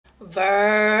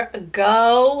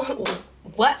Virgo,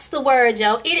 what's the word,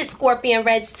 yo? It is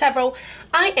ScorpionReddz Tarot.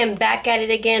 I am back at it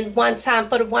again, one time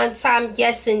for the one time,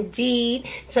 yes indeed,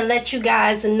 to let you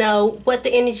guys know what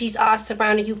the energies are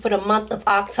surrounding you for the month of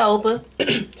October.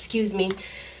 Excuse me,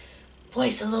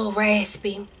 voice a little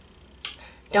raspy,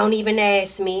 don't even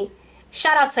ask me.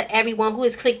 Shout out to everyone who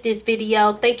has clicked this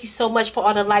video. Thank you so much for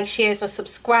all the likes, shares, and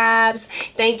subscribes.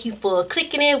 Thank you for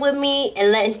clicking in with me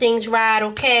and letting things ride,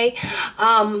 okay?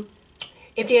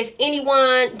 If there's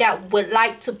anyone that would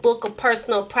like to book a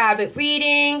personal private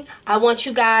reading, I want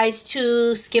you guys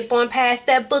to skip on past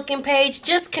that booking page.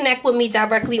 Just connect with me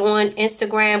directly on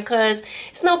Instagram, because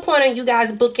it's no point in you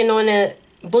guys booking on a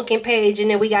booking page and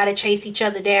then we got to chase each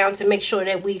other down to make sure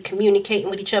that we communicating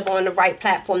with each other on the right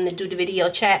platform to do the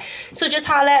video chat. So just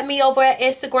holler at me over at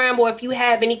Instagram, or if you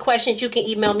have any questions, you can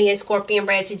email me at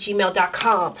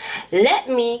scorpionreddztarot@gmail.com. Let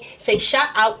me say shout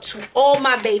out to all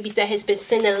my babies that has been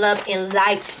sending love and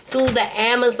light through the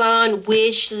Amazon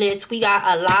wish list. We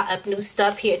got a lot of new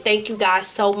stuff here. Thank you guys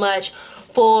so much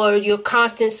for your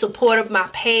constant support of my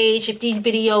page. If these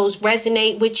videos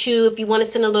resonate with you, if you want to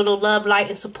send a little love, light,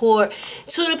 and support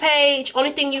to the page, only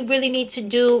thing you really need to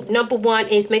do, number one,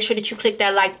 is make sure that you click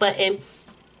that like button.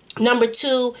 Number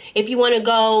two, if you want to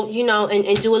go, you know,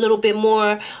 and do a little bit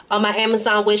more, my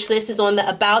Amazon wish list is on the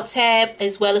About tab,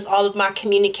 as well as all of my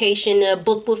communication,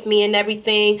 book with me and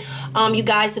everything. You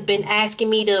guys have been asking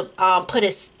me to put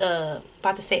a,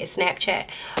 about to say a Snapchat,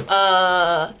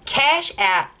 Cash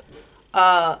App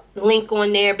link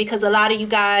on there, because a lot of you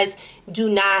guys do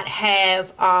not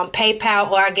have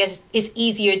PayPal, or I guess it's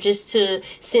easier just to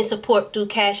send support through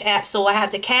Cash App. So I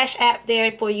have the Cash App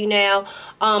there for you now.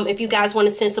 If you guys want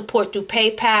to send support through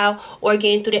PayPal or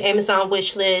again through the Amazon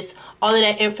wish list, all of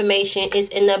that information is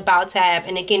in the About tab.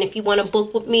 And again, if you want to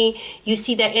book with me, you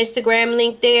see that Instagram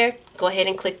link there, go ahead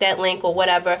and click that link or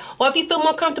whatever. Or if you feel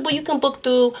more comfortable, you can book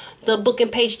through the booking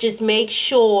page. Just make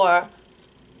sure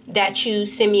that you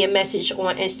send me a message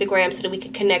on Instagram so that we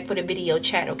can connect for the video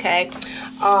chat, okay?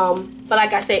 But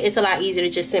like I said, it's a lot easier to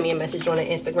just send me a message on the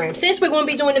Instagram, since we're going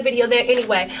to be doing the video there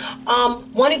anyway.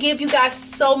 Want to give you guys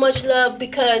so much love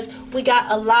because we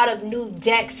got a lot of new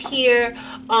decks here.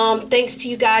 Thanks to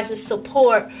you guys'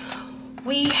 support.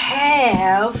 We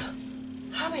have,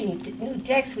 how many new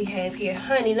decks we have here,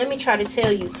 honey? Let me try to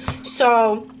tell you.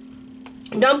 So,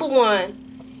 number one,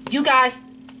 you guys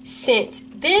sent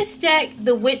this deck,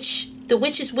 the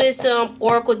Witch's Wisdom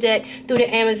Oracle deck, through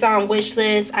the Amazon wish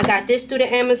list. I got this through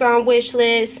the Amazon wish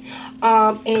list,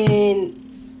 and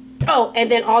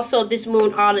then also this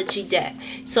Moonology deck.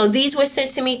 So these were sent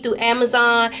to me through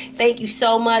Amazon. Thank you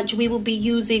so much. We will be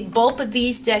using both of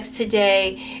these decks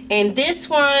today, and this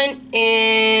one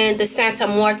and the Santa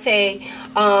Muerte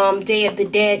Day of the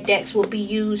Dead decks will be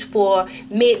used for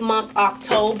mid-month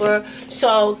October.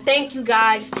 So thank you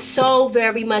guys so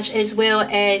very much, as well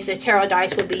as the tarot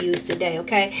dice will be used today,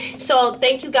 okay? So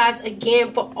thank you guys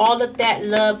again for all of that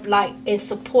love, light, and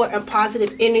support and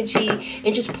positive energy,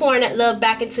 and just pouring that love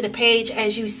back into the page.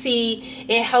 As you see,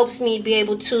 it helps me be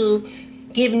able to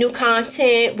give new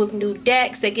content with new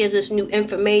decks that gives us new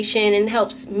information and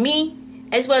helps me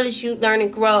as well as you learn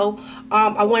and grow.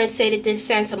 I want to say that this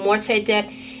Santa Muerte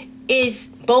deck is,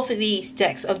 both of these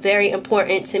decks are very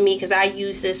important to me because I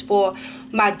use this for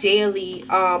my daily,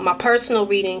 my personal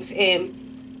readings. And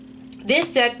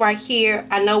this deck right here,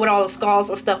 I know with all the skulls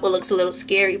and stuff, it looks a little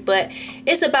scary, but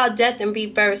it's about death and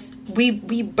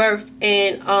rebirth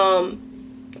and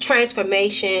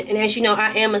transformation. And as you know,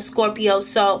 I am a Scorpio,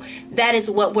 so that is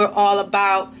what we're all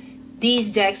about.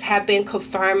 These decks have been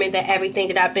confirming that everything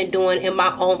that I've been doing in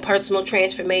my own personal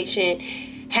transformation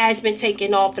has been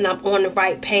taking off, and I'm on the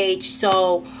right page.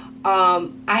 So I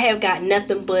have got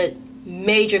nothing but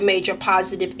major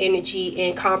positive energy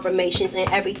and confirmations in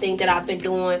everything that I've been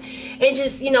doing. And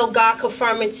just, you know, God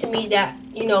confirming to me that,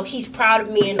 you know, He's proud of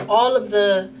me and all of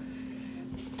the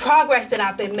progress that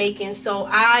I've been making. So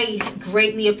I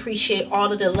greatly appreciate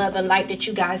all of the love and light that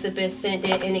you guys have been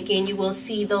sending. And again, you will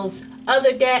see those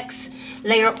other decks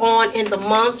later on in the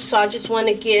month. So I just want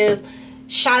to give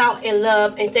shout out and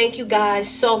love and thank you guys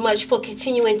so much for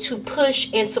continuing to push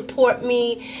and support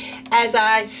me as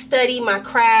I study my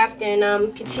craft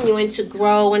and continuing to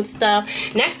grow and stuff.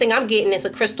 Next thing I'm getting is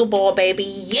a crystal ball, baby.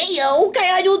 Yeah, okay,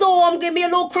 how you doing? I'm getting me a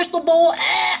little crystal ball.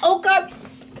 Okay,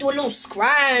 do a little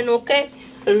scrying, okay?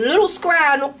 A little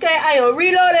scrying, okay? I don't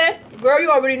read all that. Girl, you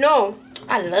already know.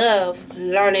 I love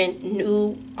learning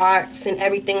new arts and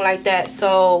everything like that.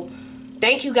 So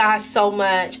thank you guys so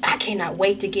much. I cannot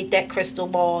wait to get that crystal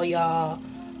ball, y'all.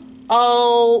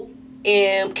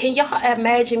 And can y'all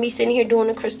imagine me sitting here doing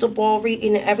a crystal ball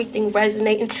reading and everything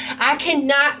resonating? I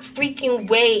cannot freaking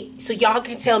wait so y'all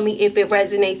can tell me if it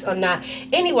resonates or not.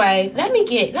 Anyway, let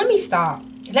me stop,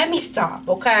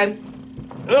 okay?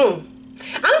 I'm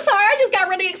sorry, I just got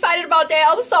really excited about that.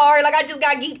 I'm sorry, like I just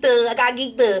got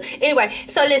geeked up. Anyway,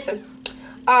 so listen,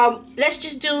 let's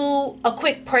just do a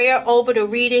quick prayer over the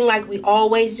reading like we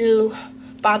always do.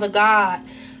 Father God,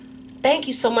 thank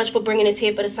you so much for bringing us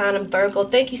here for the sign of Virgo.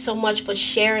 Thank you so much for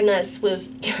sharing us with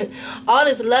all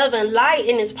this love and light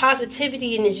and this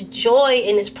positivity and this joy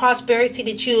and this prosperity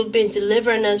that you have been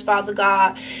delivering us, Father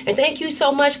God. And thank you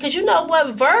so much, because you know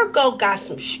what? Virgo got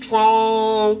some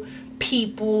strong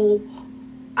people.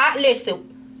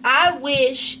 I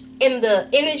wish in the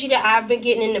energy that I've been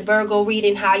getting in the Virgo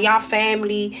reading, how y'all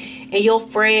family and your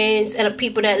friends and the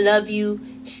people that love you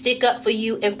stick up for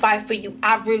you and fight for you.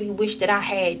 I really wish that I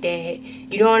had that.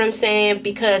 You know what I'm saying?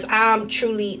 Because I'm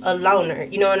truly a loner.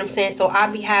 You know what I'm saying? So I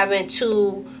be having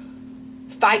to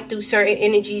fight through certain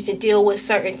energies and deal with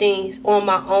certain things on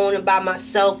my own and by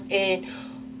myself. And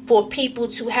for people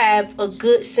to have a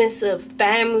good sense of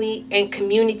family and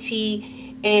community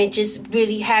and just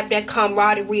really have that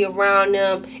camaraderie around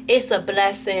them, it's a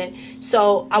blessing.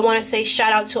 So I want to say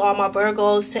shout out to all my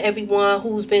Virgos, to everyone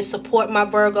who's been supporting my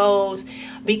Virgos,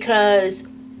 because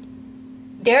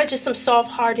there are just some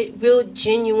soft-hearted, real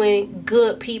genuine,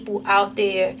 good people out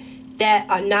there that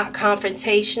are not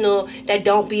confrontational, that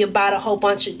don't be about a whole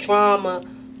bunch of drama,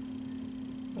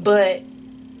 but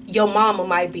your mama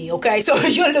might be, okay? So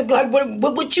you look like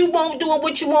what you won't do and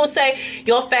what you won't say.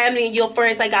 Your family and your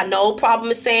friends ain't got no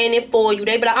problem saying it for you.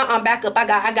 They be like, back up. I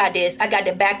got this. I got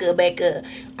the back up.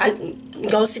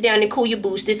 Go sit down and cool your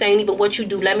boots. This ain't even what you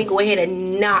do. Let me go ahead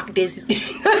and knock this.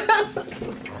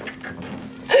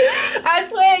 I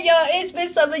swear, y'all, it's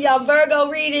been some of y'all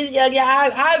Virgo readers, y'all.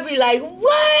 I be like,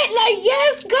 what? Like,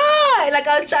 yes, God. Like,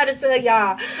 I'm trying to tell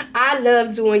y'all, I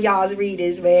love doing y'all's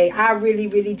readings, man. I really,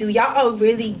 really do. Y'all are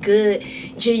really good,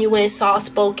 genuine,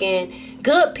 soft-spoken,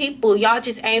 good people. Y'all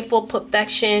just aim for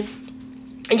perfection.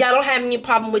 And y'all don't have any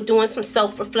problem with doing some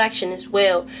self-reflection as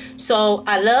well. So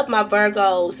I love my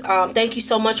Virgos. Thank you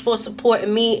so much for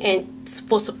supporting me and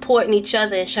for supporting each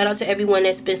other. And shout out to everyone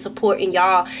that's been supporting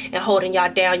y'all and holding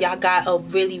y'all down. Y'all got a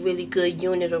really, really good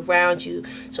unit around you.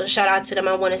 So shout out to them.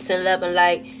 I want to send love and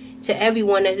light to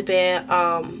everyone that's been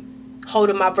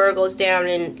holding my Virgos down.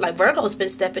 And like, Virgos been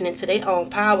stepping into their own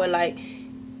power. Like,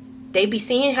 they be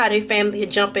seeing how their family are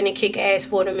jumping and kick ass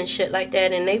for them and shit like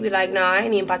that. And they be like, nah, I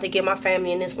ain't even about to get my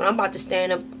family in this one. I'm about to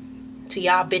stand up to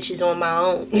y'all bitches on my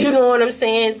own. You know what I'm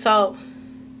saying? So,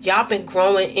 y'all been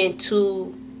growing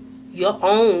into your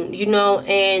own, you know.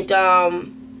 And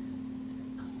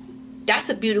that's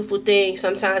a beautiful thing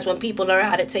sometimes when people learn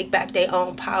how to take back their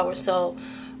own power. So,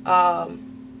 I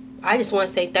just want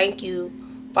to say thank you,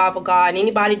 Father God. And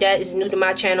anybody that is new to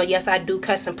my channel, yes, I do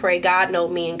cuss and pray. God know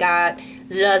me, and God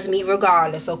loves me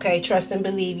regardless, okay? Trust and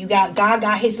believe. God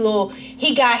got his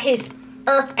he got his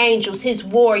earth angels, his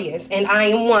warriors, and I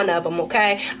am one of them,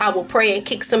 okay? I will pray and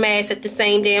kick some ass at the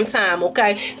same damn time,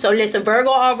 okay? So listen, Virgo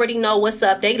already know what's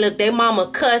up. They look, their mama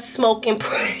cuss, smoke, and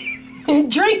pray.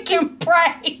 Drink and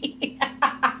pray. We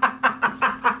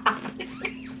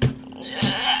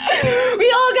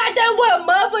all got that one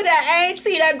mother, that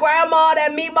auntie, that grandma,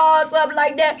 that meemaw, something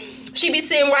like that. She be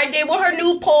sitting right there with her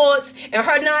Newports and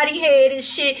her naughty head and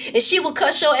shit, and she will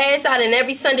cuss your ass out, and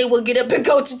every Sunday we'll get up and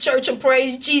go to church and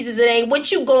praise Jesus. It ain't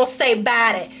what you gonna say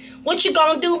about it. What you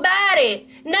gonna do about it?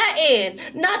 Nothing.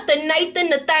 Nothing, Nathan,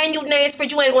 Nathaniel,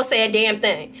 Nansford. You ain't gonna say a damn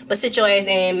thing. But sit your ass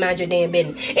there and mind your damn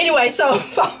business. Anyway, so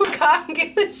Father God,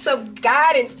 give us some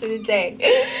guidance to the day.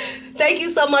 Thank you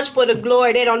so much for the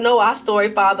glory. They don't know our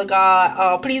story, Father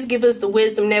God. Please give us the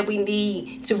wisdom that we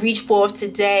need to reach forth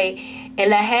today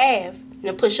and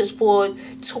and push us forward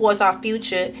towards our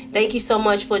future. Thank you so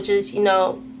much for just, you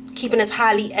know, keeping us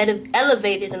highly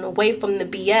elevated and away from the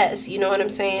BS. You know what I'm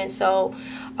saying? So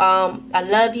I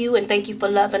love you, and thank you for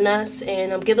loving us.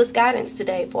 And give us guidance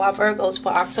today for our Virgos for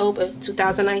October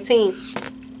 2019.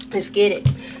 Let's get it.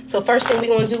 So first thing we're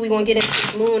going to do, we're going to get into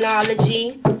this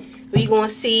Moonology. We're going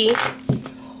to see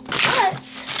what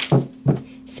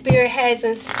Spirit has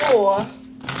in store.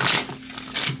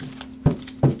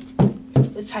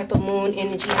 The type of moon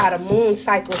energy, how the moon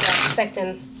cycles are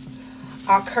affecting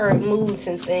our current moods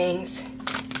and things.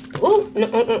 Ooh, no,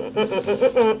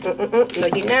 no,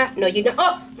 you're not. No, you're not.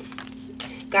 Oh,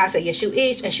 God said, yes, you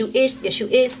is. Yes, you is. Yes, you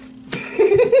is.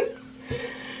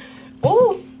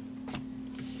 Ooh.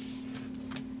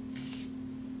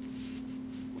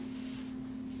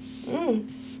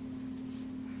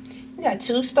 We got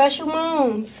two special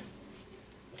moons.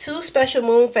 2 special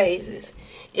moon phases.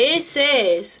 It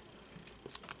says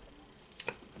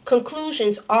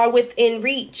conclusions are within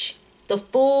reach. The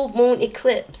full moon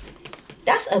eclipse.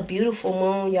 That's a beautiful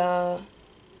moon, y'all.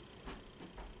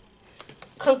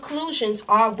 Conclusions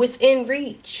are within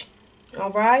reach.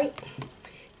 All right.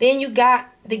 Then you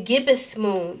got the gibbous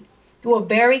moon. You are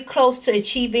very close to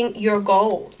achieving your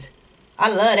goals. I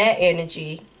love that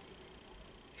energy.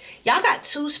 Y'all got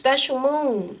 2 special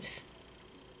moons.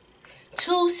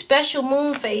 2 special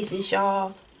moon phases,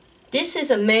 y'all. This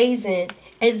is amazing.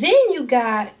 And then you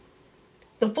got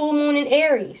the full moon in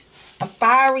Aries. A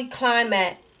fiery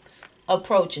climax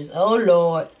approaches. Oh,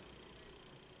 Lord.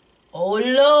 Oh,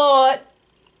 Lord.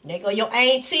 There go your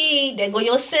auntie. There go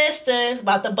your sister.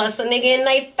 About to bust a nigga in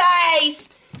their face.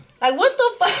 Like, what the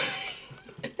fuck?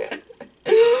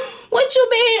 What you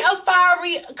mean a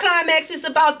fiery climax is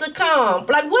about to come?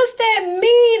 Like, what's that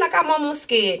mean? Like, I'm almost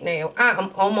scared now.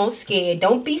 I'm almost scared.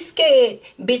 Don't be scared.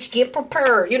 Bitch, get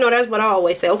prepared. You know, that's what I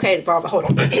always say. Okay, Barbara, hold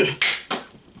on.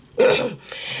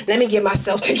 Let me get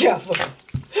myself together.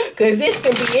 Because this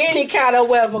can be any kind of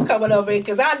weather coming over here.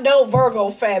 Because I know Virgo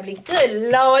family.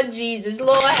 Good Lord Jesus.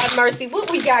 Lord have mercy.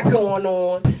 What we got going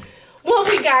on? What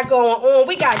we got going on?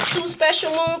 We got 2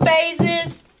 special moon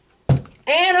phases.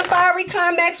 And a fiery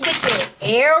climax with the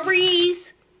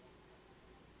Aries.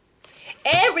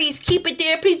 Aries, keep it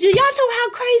there, please. Do y'all know how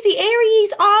crazy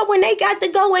Aries are when they got to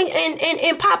go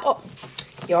and pop up?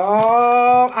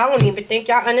 Y'all, I don't even think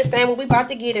y'all understand what we about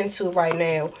to get into right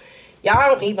now. Y'all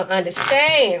don't even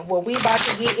understand what we about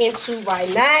to get into right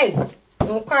now.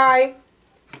 Okay?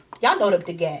 Y'all load up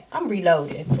the gap. I'm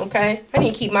reloading. Okay? I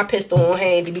need to keep my pistol on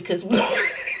handy because...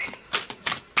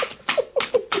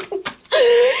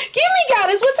 Give me,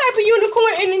 goddess. What type of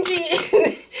unicorn energy?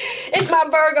 It's my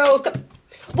Virgos.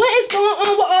 What is going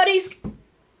on with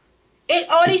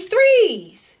all these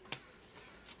 3s?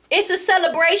 It's a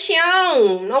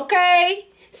celebration, okay?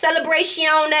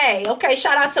 Celebration, okay?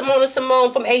 Shout out to Mona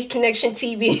Simone from H Connection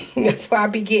TV. That's where I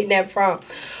be getting that from.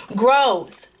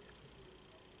 Growth.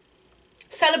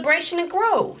 Celebration and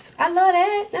growth. I love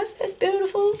that. That's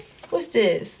beautiful. What's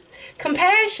this?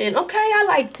 Compassion. Okay, I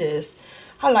like this.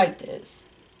 I like this.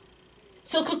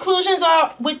 So conclusions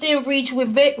are within reach. We're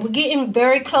getting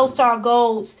very close to our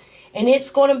goals. And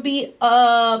it's going to be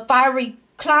a fiery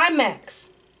climax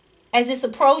as this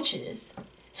approaches.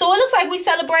 So it looks like we're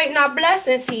celebrating our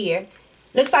blessings here.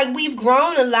 Looks like we've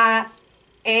grown a lot.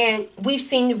 And we've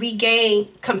seen to regain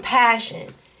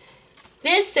compassion.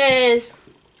 This says,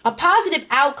 a positive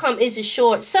outcome is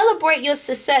assured. Celebrate your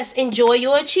success. Enjoy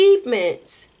your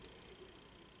achievements.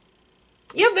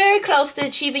 You're very close to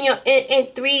achieving your in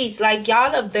 3s. Like,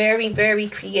 y'all are very, very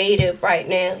creative right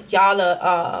now. Y'all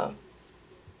are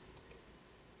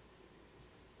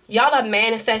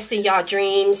manifesting y'all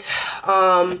dreams.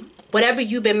 Whatever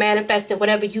you've been manifesting,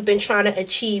 whatever you've been trying to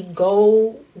achieve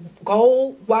goal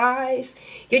wise,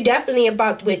 you're definitely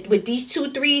about with these 2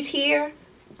 3s here.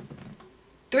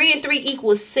 3 and 3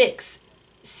 equals 6.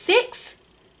 6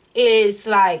 is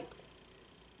like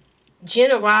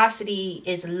generosity,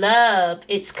 is love,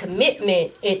 it's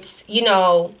commitment, it's, you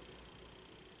know,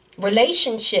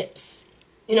 relationships,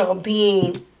 you know,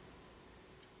 being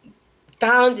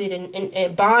founded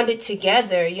and bonded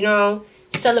together, you know,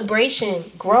 celebration,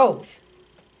 growth.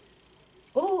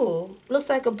 Ooh, looks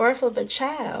like a birth of a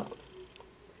child.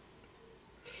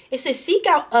 It says, seek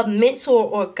out a mentor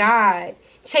or guide.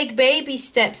 Take baby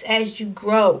steps as you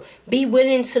grow. Be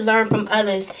willing to learn from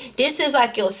others. This is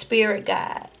like your spirit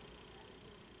guide.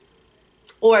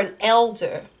 Or an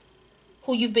elder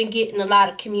who you've been getting a lot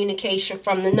of communication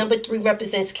from. The number 3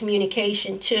 represents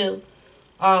communication too.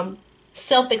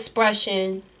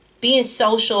 Self-expression, being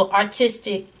social,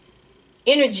 artistic,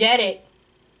 energetic,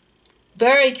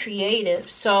 very creative.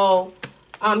 So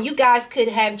you guys could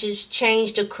have just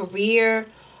changed a career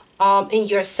and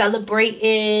you're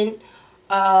celebrating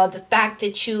the fact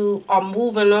that you are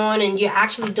moving on and you're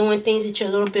actually doing things that you're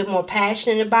a little bit more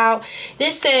passionate about.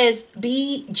 This says,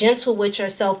 be gentle with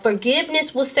yourself.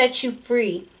 Forgiveness will set you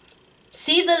free.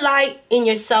 See the light in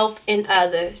yourself and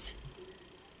others.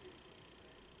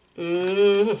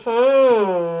 You've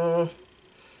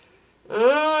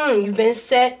been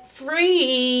set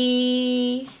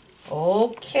free.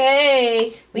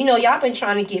 Okay. We know y'all been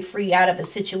trying to get free out of a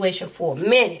situation for a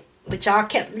minute. But y'all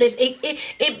kept listening.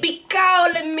 It be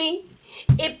calling me.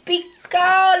 It be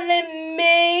calling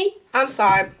me. I'm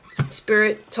sorry.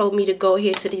 Spirit told me to go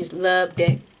here to these love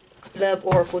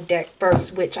oracle deck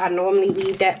first, which I normally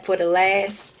leave that for the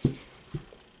last.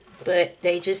 But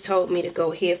they just told me to go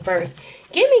here first.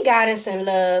 Give me guidance and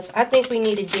love. I think we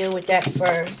need to deal with that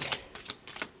first.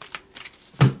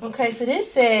 Okay, so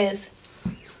this says,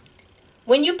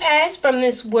 when you pass from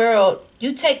this world,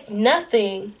 you take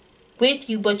nothing with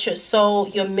you but your soul,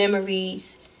 your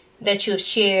memories that you have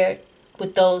shared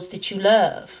with those that you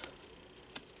love.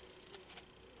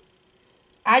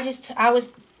 I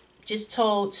was just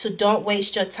told, so don't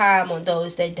waste your time on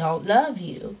those that don't love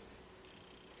you.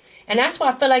 And that's why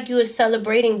I feel like you are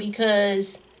celebrating,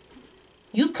 because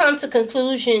you've come to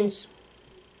conclusions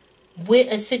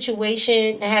with a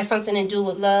situation that has something to do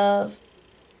with love.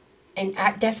 And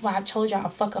that's why I told y'all,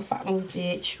 fuck a fucking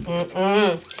bitch.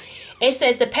 It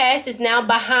says the past is now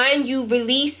behind you.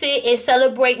 Release it and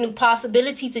celebrate new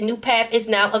possibilities. A new path is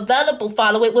now available.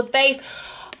 Follow it with faith.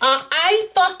 I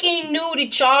fucking knew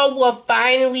that y'all were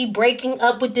finally breaking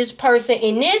up with this person,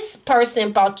 and this person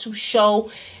about to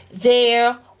show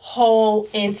their whole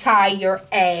entire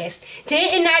ass.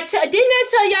 Didn't I tell y'all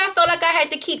I felt like I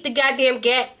had to keep the goddamn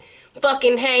gap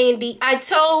fucking handy? I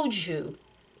told you.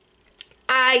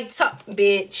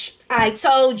 Bitch. I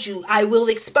told you. I will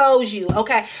expose you.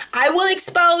 Okay? I will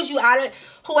expose you.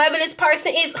 Whoever this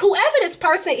person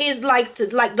is, like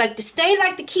to stay,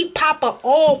 like to keep popping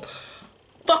off.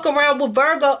 Fuck around with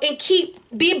Virgo and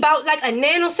be about like a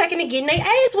nanosecond and getting their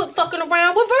ass with fucking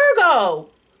around with Virgo.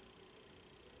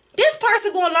 This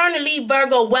person gonna learn to leave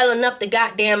Virgo well enough to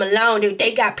goddamn alone.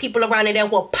 They got people around there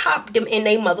that will pop them in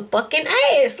their motherfucking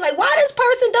ass. Like, why this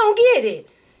person don't get it?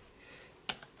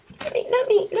 Let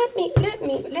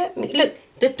me. Look,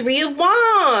 the Three of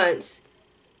Wands.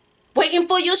 Waiting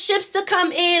for your ships to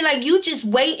come in. Like, you just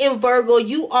waiting, Virgo.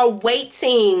 You are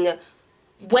waiting.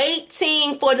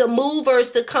 Waiting for the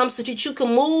movers to come so that you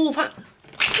can move.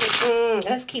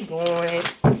 Let's keep going.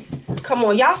 Come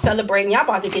on, y'all celebrating. Y'all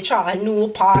about to get y'all a new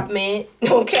apartment.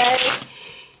 Okay?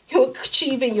 You're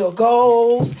achieving your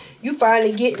goals. You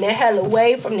finally getting the hell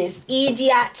away from this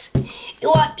idiot.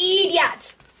 You're an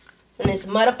idiot. And this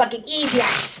motherfucking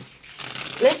idiot.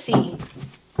 Let's see.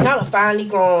 Y'all are finally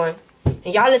growing.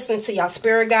 And y'all listening to y'all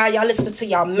spirit guide. Y'all listening to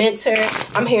y'all mentor.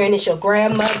 I'm hearing it's your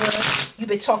grandmother. You've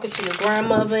been talking to your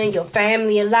grandmother and your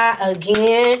family a lot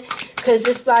again. Because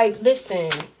it's like, listen.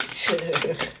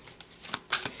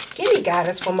 Give me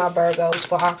guidance for my Virgos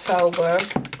for October.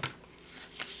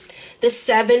 The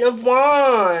Seven of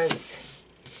Wands.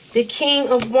 The King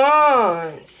of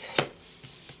Wands.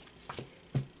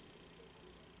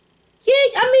 Yeah,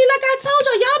 I mean, like I told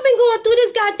y'all been going through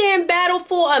this goddamn battle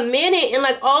for a minute. And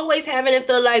like always having to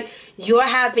feel like you're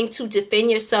having to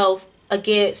defend yourself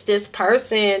against this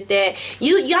person that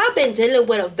y'all been dealing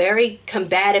with, a very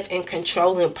combative and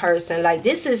controlling person. Like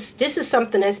this is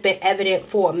something that's been evident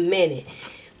for a minute.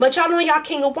 But y'all know y'all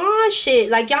King of Wands shit.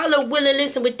 Like y'all are willing to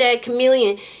listen with that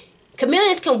chameleon.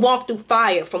 Chameleons can walk through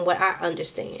fire from what I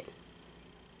understand.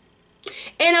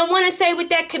 And I want to say with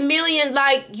that chameleon,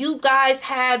 like you guys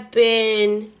have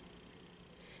been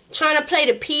trying to play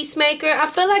the peacemaker. I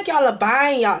feel like y'all are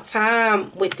buying y'all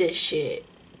time with this shit.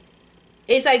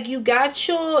 It's like you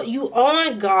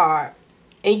on guard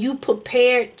and you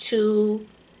prepared to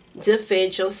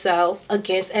defend yourself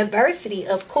against adversity,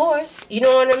 of course. You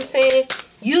know what I'm saying?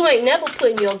 You ain't never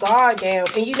putting your guard down.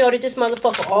 And you know that this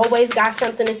motherfucker always got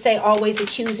something to say, always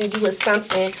accusing you of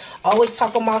something, always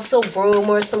talking about some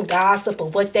rumor, some gossip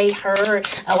of what they heard.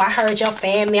 Oh, I heard your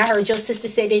family. I heard your sister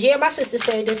say this. Yeah, my sister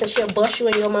said this, and she'll bust you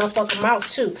in your motherfucking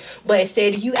mouth too. But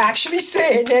instead of you actually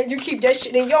saying that, you keep that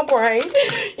shit in your brain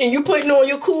and you putting on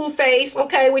your cool face,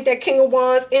 okay, with that King of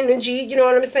Wands energy. You know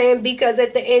what I'm saying? Because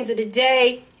at the end of the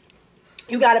day,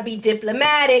 you got to be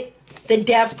diplomatic. The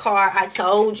Death card, I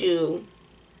told you.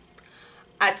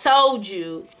 I told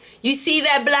you. You see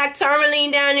that black tourmaline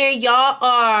down there?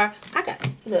 Y'all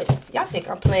look, y'all think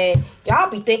I'm playing. Y'all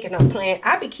be thinking I'm playing.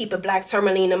 I be keeping black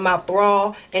tourmaline in my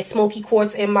bra and smoky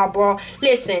quartz in my bra.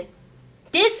 Listen,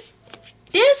 this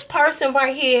person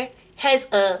right here has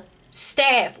a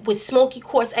staff with smoky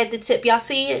quartz at the tip. Y'all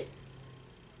see it?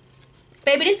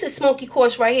 Baby, this is smoky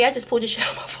quartz right here. I just pulled this shit out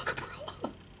of my fucking bra.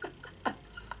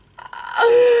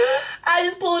 I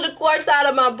just pulled the quartz out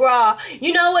of my bra.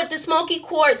 You know what? The smoky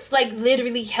quartz like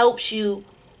literally helps you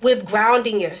with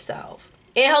grounding yourself.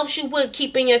 It helps you with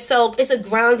keeping yourself. It's a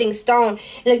grounding stone.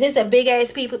 Like this is a big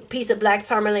ass piece of black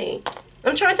tourmaline.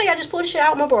 I'm trying to tell you, I just pulled the shit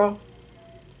out of my bra.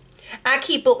 I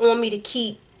keep it on me to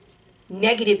keep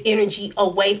negative energy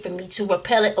away from me, to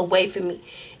repel it away from me.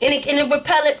 And it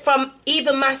repel it from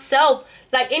even myself.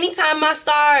 Like anytime I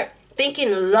start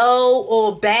thinking low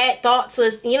or bad thoughts, or,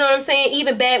 you know what I'm saying,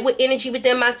 even bad with energy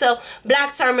within myself,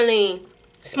 black tourmaline,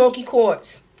 smoky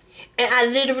quartz. And I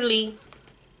literally,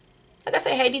 like I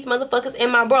said, hey, these motherfuckers in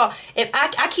my bra. If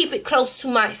I keep it close to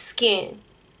my skin.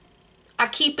 I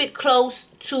keep it close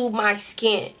to my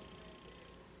skin.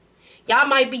 Y'all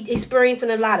might be experiencing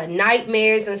a lot of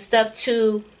nightmares and stuff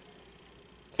too.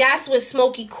 That's what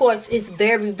smoky quartz is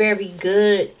very, very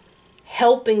good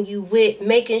helping you with,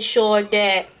 making sure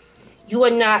that you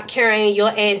are not carrying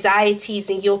your anxieties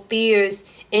and your fears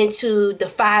into the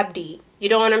 5D. You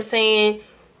know what I'm saying?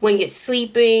 When you're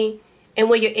sleeping and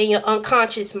when you're in your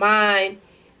unconscious mind.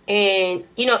 And,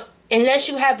 you know, unless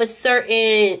you have a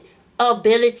certain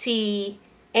ability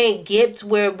and gift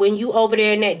where when you over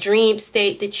there in that dream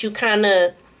state that you kind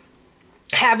of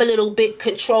have a little bit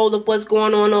control of what's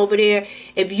going on over there.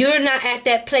 If you're not at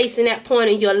that place in that point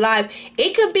in your life,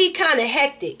 it could be kind of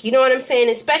hectic. You know what I'm saying?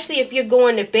 Especially if you're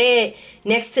going to bed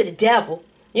next to the devil.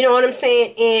 You know what I'm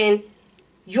saying? And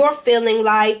you're feeling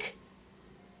like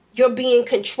you're being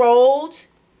controlled.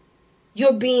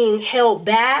 You're being held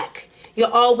back.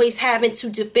 You're always having to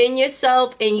defend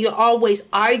yourself, and you're always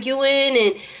arguing,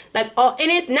 and like, oh,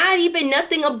 and it's not even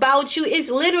nothing about you.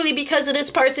 It's literally because of this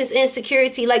person's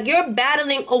insecurity. Like, you're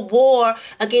battling a war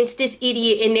against this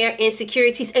idiot and their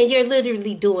insecurities, and you're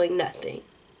literally doing nothing.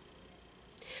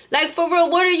 Like, for real,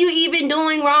 what are you even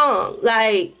doing wrong?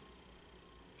 Like,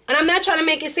 and I'm not trying to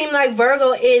make it seem like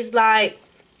Virgo is like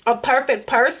a perfect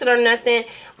person or nothing,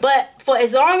 but for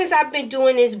as long as I've been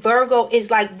doing this, Virgo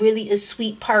is like really a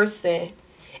sweet person.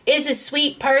 Is a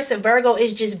sweet person. Virgo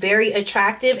is just very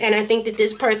attractive, and I think that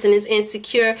this person is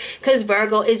insecure because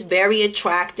Virgo is very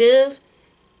attractive,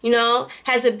 you know,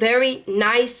 has a very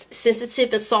nice,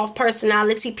 sensitive, and soft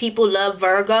personality. People love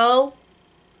Virgo.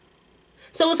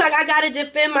 So it's like I gotta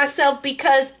defend myself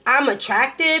because I'm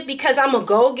attractive, because I'm a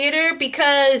go-getter,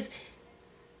 because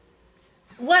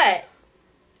what?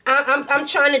 I'm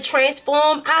trying to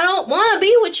transform. I don't want to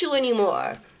be with you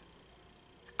anymore.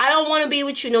 I don't want to be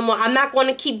with you no more. I'm not going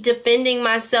to keep defending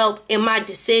myself in my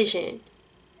decision.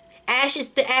 Ashes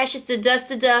to ashes, to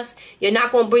dust. You're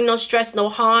not going to bring no stress, no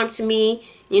harm to me.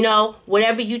 You know,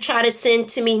 whatever you try to send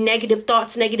to me, negative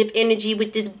thoughts, negative energy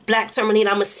with this black tourmaline,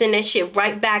 I'm going to send that shit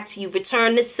right back to you.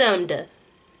 Return to sender.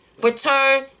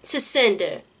 Return to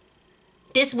sender.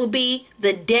 This will be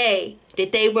the day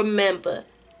that they remember.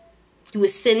 You would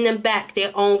send them back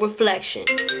their own reflection.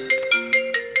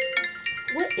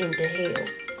 What in the hell?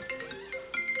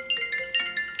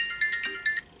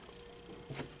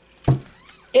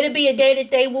 It'll be a day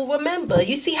that they will remember.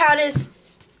 You see how this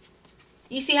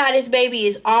baby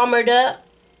is armored up?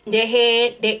 Their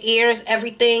head, their ears,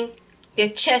 everything. Their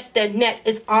chest, their neck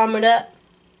is armored up.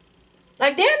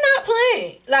 Like, they're not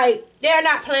playing. Like, they're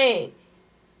not playing.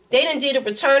 They done did a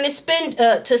return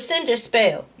to sender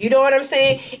spell. You know what I'm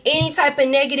saying? Any type of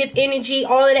negative energy,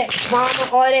 all of that drama,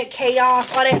 all of that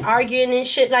chaos, all that arguing and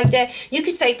shit like that, you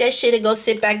can take that shit and go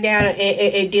sit back down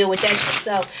and deal with that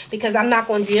yourself. Because I'm not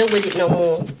going to deal with it no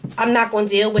more. I'm not going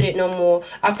to deal with it no more.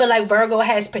 I feel like Virgo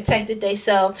has protected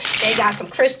themselves. They got some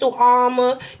crystal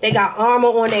armor. They got armor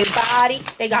on their body.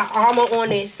 They got armor on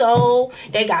their soul.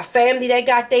 They got family that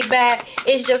got their back.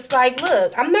 It's just like,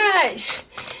 look, I'm not...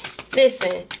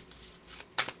 Listen...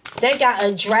 They got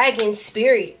a dragon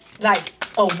spirit, like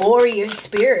a warrior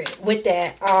spirit with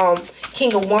that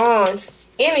King of Wands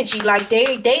energy. Like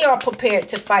they are prepared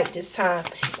to fight this time.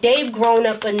 They've grown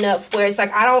up enough where it's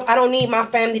like I don't need my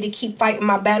family to keep fighting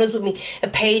my battles with me. A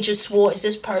Page of Swords.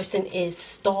 This person is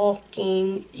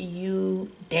stalking you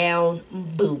down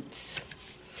boots.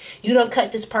 You don't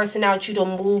cut this person out. You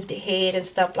don't move the head and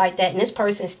stuff like that. And this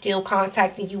person's still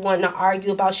contacting you, wanting to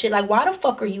argue about shit. Like, why the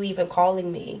fuck are you even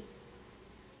calling me?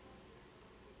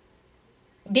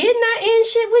 Didn't I end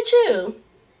shit with you?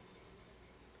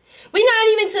 We're not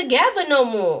even together no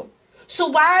more. So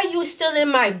why are you still in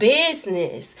my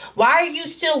business? Why are you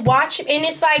still watching? And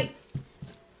it's like,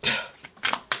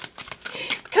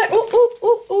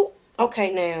 ooh.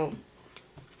 Okay, now.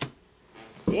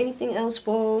 Anything else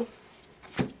for?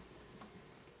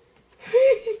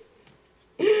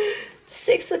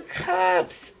 Six of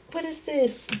Cups. What is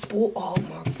this? Oh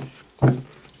my.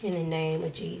 In the name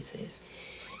of Jesus.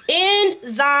 In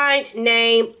thy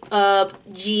name of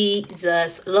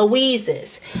Jesus,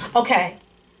 Louises. Okay.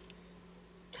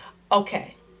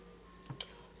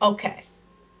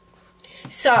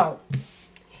 So,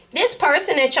 this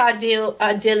person that y'all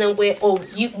are dealing with, or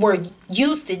you were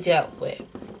used to deal with.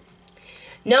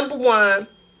 Number one,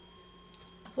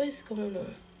 what is going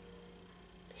on?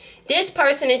 This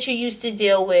person that you used to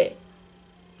deal with,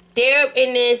 they're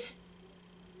in this,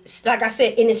 like I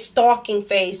said, in a stalking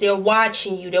phase. They're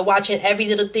watching you. They're watching every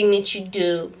little thing that you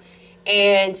do.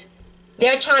 And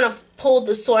they're trying to pull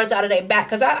the swords out of their back.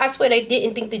 Because I swear they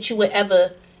didn't think that you would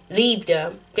ever leave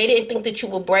them. They didn't think that you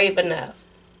were brave enough.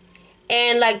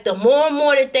 And like the more and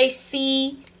more that they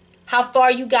see how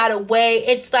far you got away.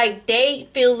 It's like they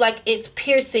feel like it's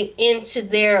piercing into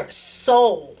their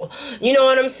soul. You know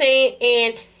what I'm saying?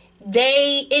 And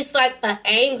it's like an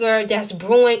anger that's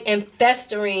brewing and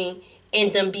festering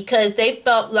in them because they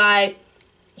felt like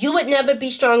you would never be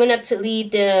strong enough to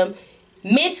leave them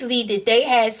mentally, that they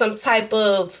had some type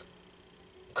of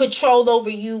control over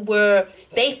you where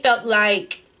they felt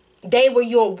like they were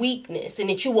your weakness and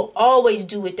that you will always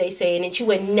do what they say and that you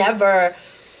would never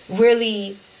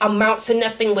really amount to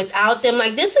nothing without them.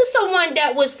 Like, this is someone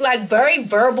that was like very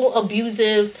verbal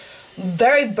abusive,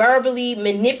 very verbally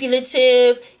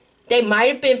manipulative. They might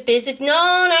have been physical. No,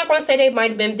 I'm not going to say they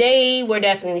might have been. They were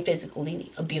definitely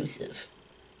physically abusive.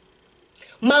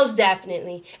 Most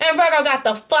definitely. And Virgo got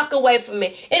the fuck away from me.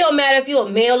 It don't matter if you're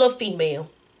a male or female.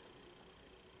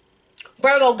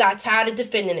 Virgo got tired of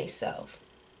defending themselves.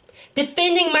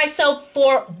 Defending myself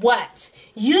for what?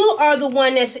 You are the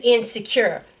one that's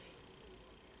insecure.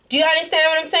 Do you understand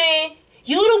what I'm saying?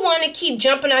 You the one that keep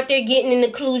jumping out there getting in the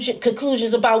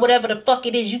conclusions about whatever the fuck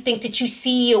it is you think that you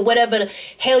see or whatever the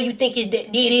hell you think it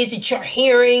is that you're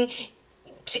hearing.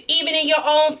 Even in your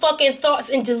own fucking thoughts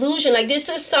and delusion. Like, this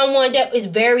is someone that is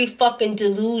very fucking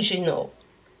delusional.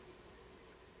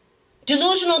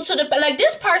 Delusional to the... Like,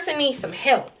 this person needs some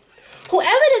help.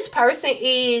 Whoever this person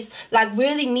is, like,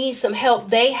 really needs some help.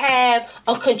 They have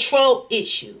a control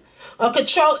issue. A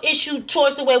control issue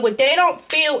towards the way where they don't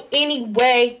feel any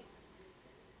way.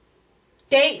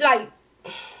 They, like...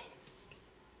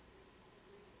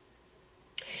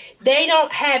 They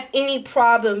don't have any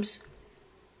problems.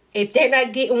 If they're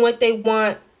not getting what they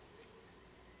want,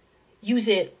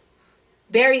 using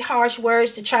very harsh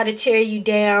words to try to tear you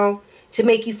down, to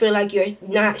make you feel like you're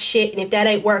not shit. And if that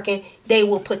ain't working, they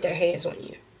will put their hands on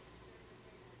you.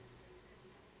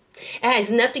 It has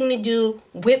nothing to do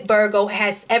with Virgo. It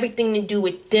has everything to do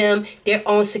with them, their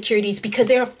own securities, because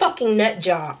they're a fucking nut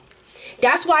job.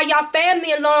 That's why y'all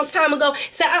family a long time ago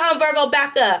said, Virgo,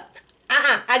 back up.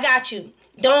 I got you.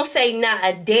 Don't say not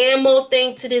a damn old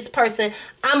thing to this person.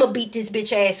 I'ma beat this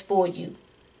bitch ass for you.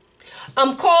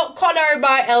 Call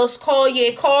everybody else. Call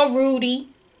Rudy.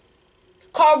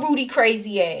 Call Rudy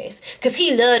crazy ass. Cause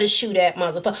he love to shoot at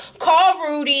motherfucker. Call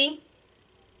Rudy.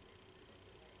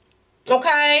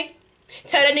 Okay?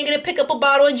 Tell that nigga to pick up a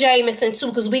bottle of Jameson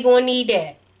too, cause we gonna need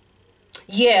that.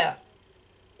 Yeah.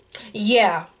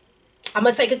 I'm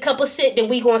gonna take a couple sips, then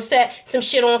we gonna set some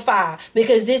shit on fire.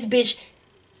 Because this bitch...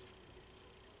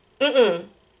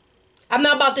 I'm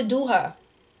not about to do her.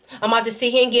 I'm about to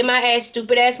sit here and get my ass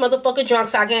stupid ass motherfucker drunk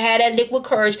so I can have that liquid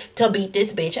courage to beat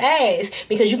this bitch ass.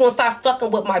 Because you gonna stop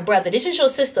fucking with my brother. This is your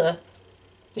sister.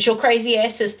 It's your crazy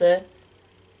ass sister.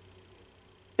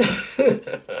 Look,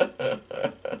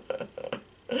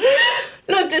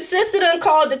 the sister done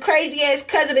called the crazy ass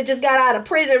cousin that just got out of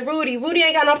prison Rudy. Rudy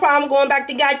ain't got no problem going back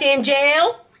to goddamn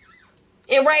jail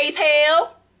and raise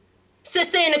hell.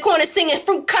 Sister in the corner singing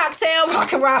Fruit Cocktail,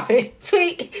 Rockin' Robin.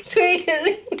 Tweet.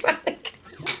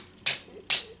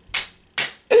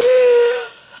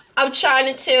 I'm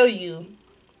trying to tell you.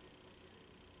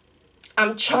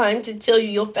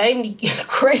 Your family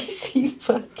crazy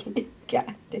fucking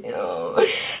goddamn. How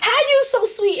you so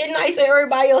sweet and nice and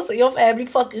everybody else in your family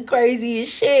fucking crazy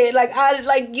as shit? Like,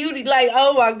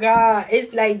 oh my God.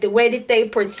 It's like the way that they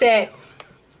protect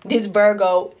this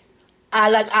Virgo.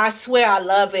 I swear I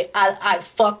love it. I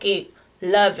fucking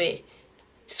love it.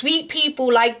 Sweet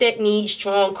people like that need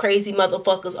strong, crazy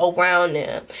motherfuckers around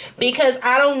them. Because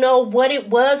I don't know what it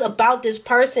was about this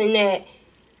person that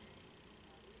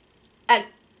I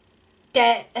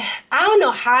don't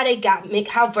know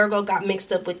how Virgo got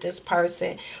mixed up with this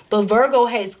person. But Virgo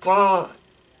has grown.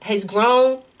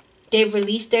 They've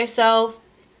released themselves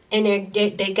and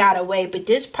they got away. But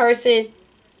this person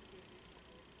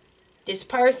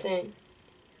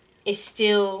is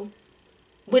still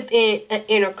within an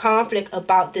inner conflict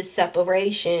about this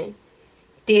separation.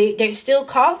 They're still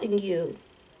calling you.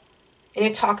 And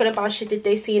they're talking about shit that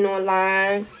they seen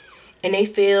online. And they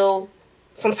feel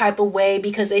some type of way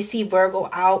because they see Virgo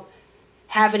out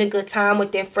having a good time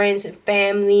with their friends and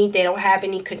family. They don't have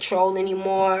any control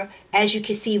anymore. As you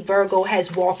can see, Virgo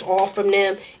has walked off from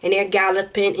them. And they're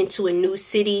galloping into a new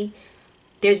city.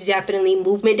 There's definitely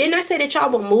movement. Didn't I say that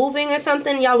y'all were moving or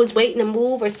something? Y'all was waiting to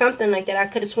move or something like that. I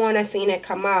could have sworn I seen that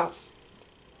come out.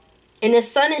 And the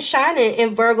sun is shining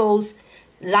in Virgo's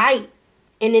light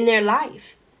and in their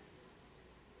life.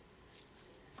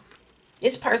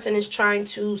 This person is trying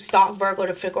to stalk Virgo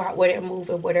to figure out where they're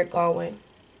moving, where they're going.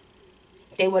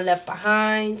 They were left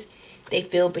behind. They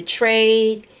feel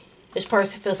betrayed. This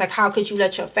person feels like, how could you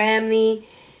let your family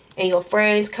and your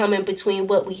friends come in between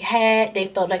what we had? They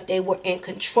felt like they were in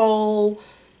control.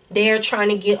 they're trying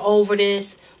to get over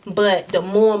this, but the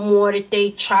more and more that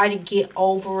they try to get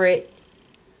over it,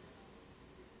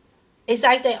 it's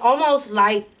like they almost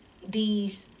like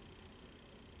these,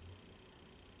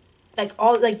 like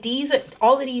all of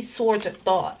these sorts of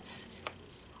thoughts,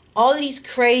 all of these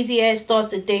crazy ass thoughts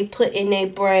that they put in their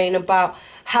brain about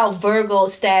how Virgo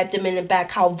stabbed them in the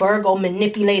back, how Virgo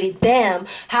manipulated them,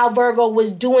 how Virgo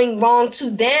was doing wrong to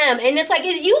them. And it's like,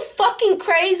 is you fucking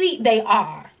crazy? They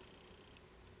are.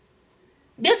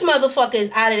 This motherfucker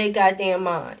is out of their goddamn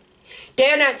mind.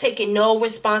 They're not taking no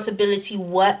responsibility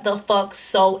what the fuck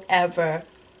soever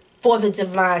for the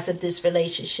demise of this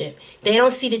relationship. They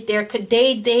don't see that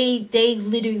they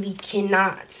literally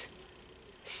cannot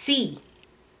see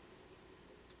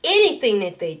anything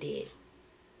that they did.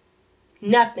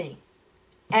 Nothing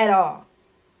at all.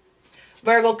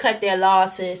 Virgo cut their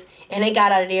losses and they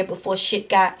got out of there before shit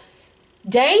got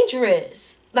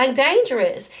dangerous. Like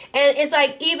dangerous. And it's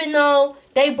like, even though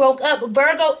they broke up,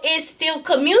 Virgo is still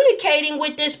communicating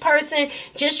with this person,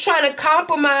 just trying to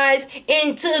compromise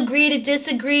and to agree to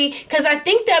disagree. Because I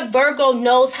think that Virgo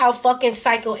knows how fucking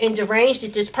psycho and deranged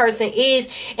that this person is,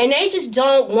 and they just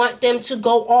don't want them to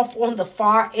go off on the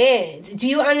far end. Do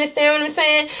you understand what I'm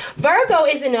saying? Virgo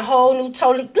is in a whole new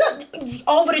totally, look,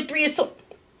 over the Three of Swords.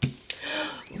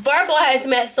 Virgo has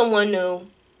met someone new.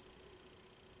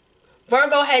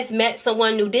 Virgo has met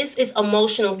someone new. This is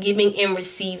emotional giving and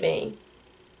receiving.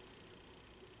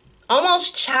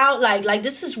 Almost childlike. Like,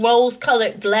 this is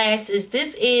rose-colored glasses.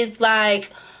 This is like,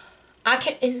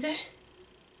 is that?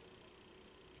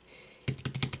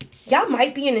 Y'all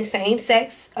might be in the same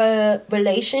sex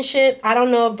relationship. I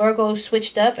don't know if Virgo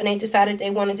switched up and they decided they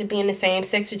wanted to be in the same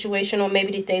sex situation, or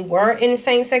maybe that they were in the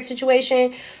same sex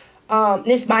situation.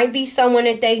 This might be someone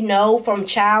that they know from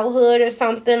childhood or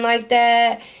something like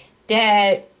that.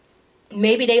 That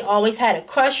maybe they always had a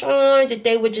crush on, that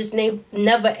they were just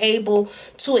never able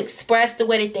to express the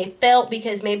way that they felt,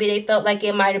 because maybe they felt like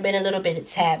it might have been a little bit of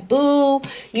taboo,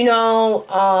 you know.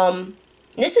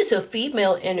 This is a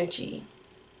female energy.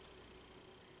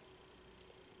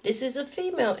 This is a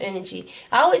female energy.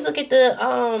 I always look at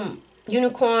the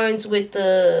unicorns with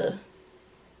the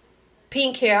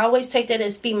pink hair. I always take that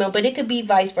as female, but it could be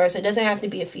vice versa. It doesn't have to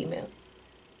be a female.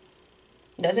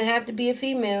 It doesn't have to be a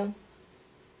female.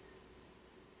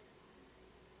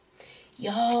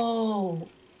 Yo.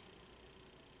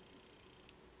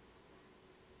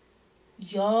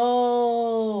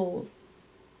 Yo.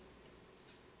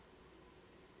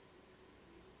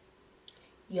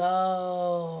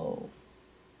 Yo.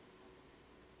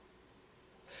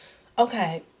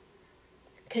 Okay.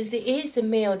 Because there is the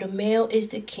male. The male is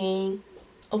the King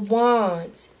of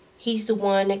Wands. He's the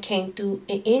one that came through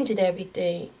and ended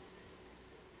everything.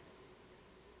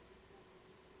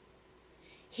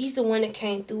 He's the one that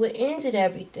came through and ended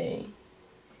everything.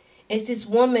 It's this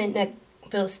woman that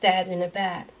feels stabbed in the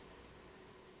back.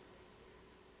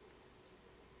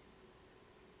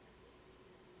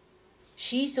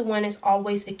 She's the one that's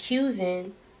always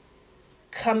accusing,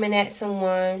 coming at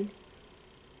someone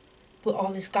with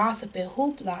all this gossip and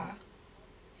hoopla.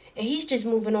 And he's just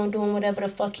moving on, doing whatever the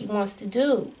fuck he wants to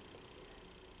do.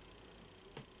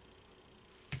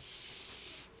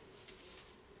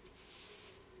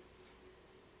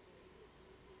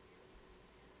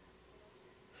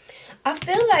 I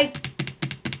feel like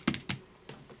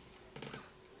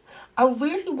I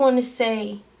really want to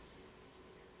say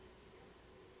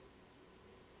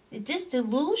that this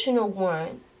delusional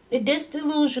one,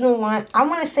 I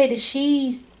want to say that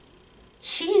she's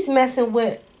messing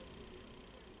with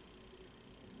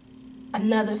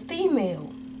another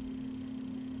female.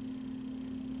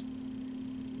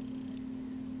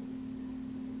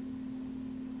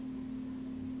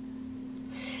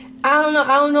 I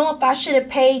don't know if I should have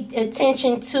paid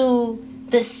attention to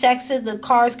the sex of the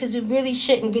cards, because it really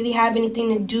shouldn't really have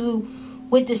anything to do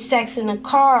with the sex in the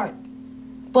card.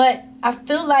 But I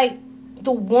feel like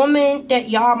the woman that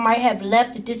y'all might have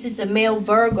left, that this is a male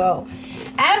Virgo.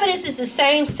 Either this is the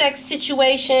same sex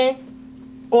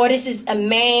situation, or this is a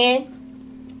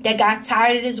man that got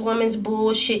tired of this woman's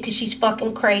bullshit because she's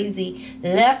fucking crazy,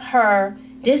 left her.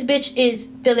 This bitch is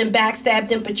feeling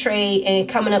backstabbed and betrayed and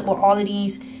coming up with all of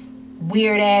these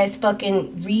weird ass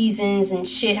fucking reasons and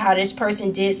shit, how this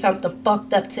person did something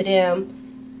fucked up to them.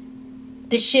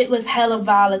 The shit was hella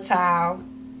volatile.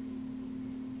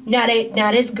 Now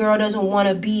this girl doesn't want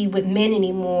to be with men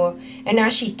anymore, and now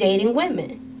she's dating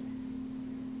women.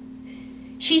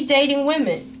 She's dating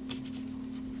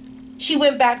women. She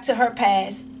went back to her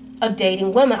past of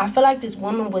dating women. I feel like this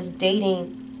woman was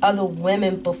dating other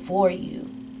women before you.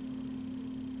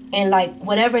 And like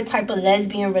whatever type of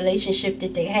lesbian relationship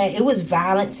that they had, it was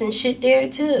violence and shit there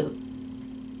too.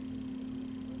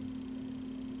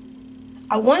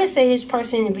 I want to say this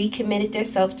person recommitted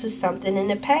themselves to something in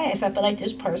the past. I feel like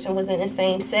this person was in a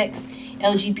same-sex,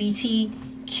 LGBTQIA,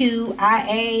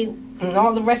 and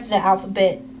all the rest of the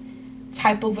alphabet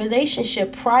type of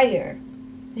relationship prior.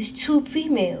 There's 2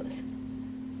 females.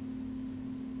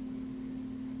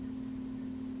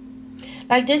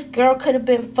 Like, this girl could have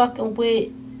been fucking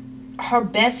with her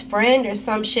best friend or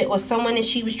some shit, or someone that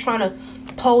she was trying to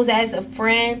pose as a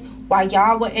friend while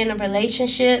y'all were in a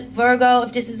relationship. Virgo,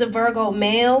 if this is a Virgo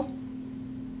male,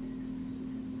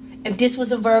 if this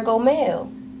was a Virgo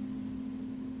male,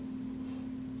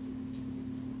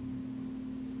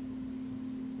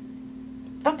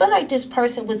 I feel like this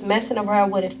person was messing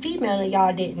around with a female and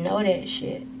y'all didn't know that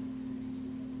shit.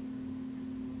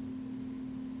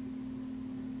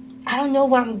 I don't know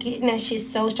why I'm getting that shit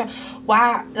so strong.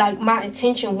 Why, like, my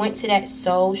attention went to that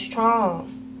so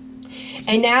strong.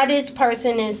 And now this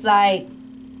person is like,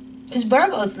 because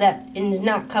Virgo's left and is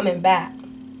not coming back.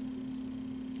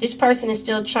 This person is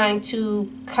still trying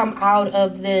to come out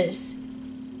of this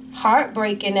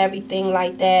heartbreak and everything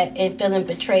like that, and feeling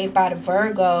betrayed by the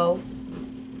Virgo,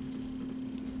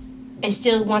 and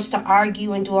still wants to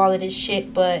argue and do all of this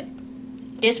shit. But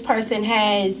this person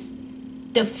has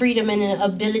the freedom and the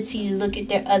ability to look at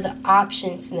their other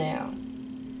options now.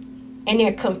 And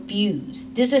they're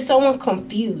confused. This is someone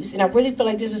confused. And I really feel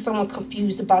like this is someone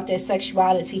confused about their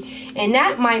sexuality. And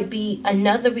that might be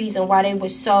another reason why they were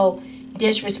so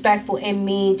disrespectful and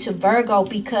mean to Virgo.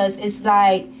 Because it's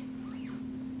like,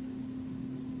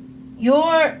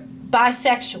 you're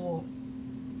bisexual.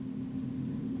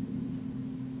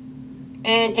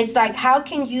 And it's like, how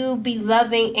can you be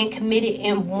loving and committed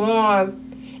and warm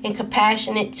and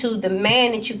compassionate to the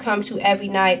man that you come to every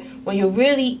night when you're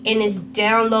really in this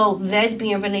down low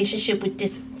lesbian relationship with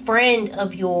this friend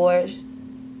of yours?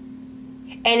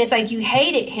 And it's like, you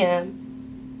hated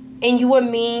him and you were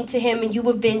mean to him and you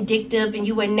were vindictive and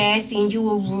you were nasty and you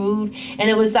were rude, and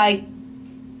it was like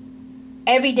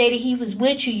every day that he was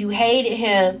with you, you hated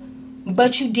him,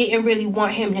 but you didn't really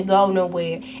want him to go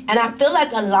nowhere. And I feel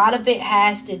like a lot of it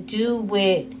has to do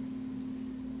with,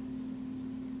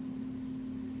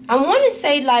 I want to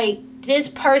say, like, this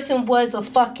person was a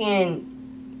fucking,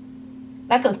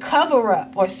 like a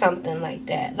cover-up or something like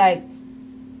that. Like,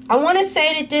 I want to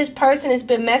say that this person has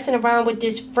been messing around with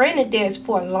this friend of theirs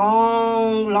for a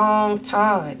long, long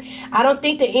time. I don't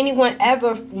think that anyone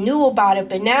ever knew about it.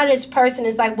 But now this person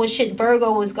is like, well, shit,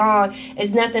 Virgo is gone.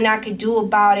 There's nothing I could do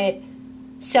about it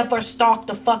except for stalk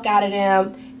the fuck out of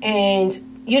them. And,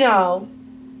 you know,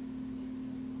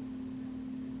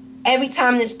 every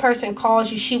time this person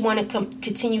calls you, she want to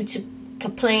continue to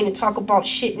complain and talk about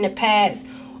shit in the past,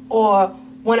 or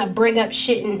want to bring up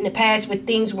shit in the past where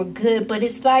things were good. But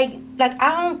it's like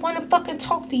I don't want to fucking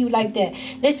talk to you like that.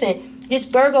 Listen, this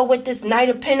Virgo with this Knight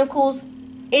of Pentacles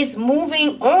is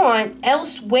moving on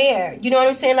elsewhere. You know what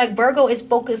I'm saying? Like, Virgo is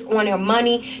focused on their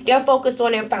money. They're focused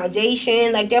on their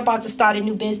foundation. Like, they're about to start a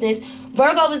new business.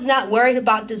 Virgo is not worried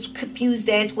about this confused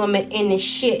ass woman in this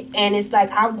shit. And it's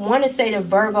like, I want to say that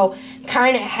Virgo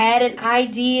kind of had an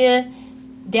idea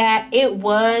that it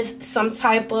was some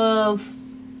type of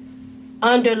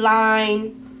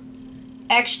underlying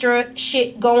extra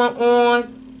shit going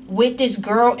on with this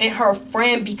girl and her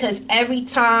friend, because every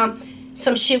time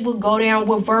some shit would go down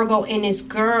with Virgo and this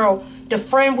girl, the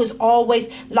friend was always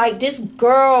like, this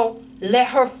girl let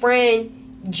her friend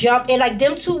jump, and like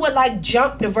them two would like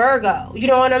jump the Virgo, you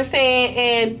know what I'm saying?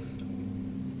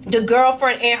 And the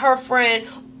girlfriend and her friend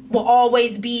will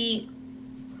always be,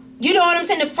 you know what I'm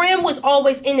saying? The friend was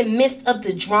always in the midst of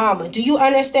the drama. Do you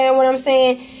understand what I'm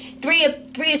saying? Three of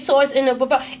swords in the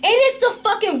reverse, and it's the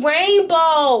fucking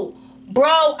rainbow.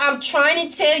 Bro, I'm trying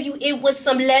to tell you, it was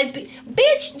some lesbian.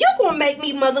 Bitch, you gonna make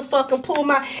me motherfucking pull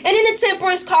my... And then the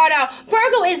Temperance card out.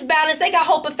 Virgo is balanced. They got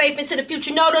hope and faith into the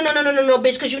future. No,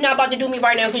 bitch, because you're not about to do me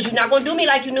right now, because you're not gonna do me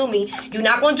like you knew me. You're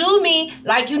not gonna do me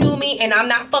like you knew me, and I'm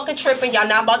not fucking tripping. Y'all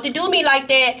not about to do me like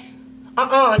that.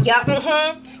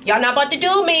 Y'all not about to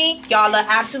do me. Y'all are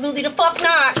absolutely the fuck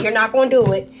not. You're not gonna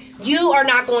do it. You are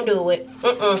not gonna do it.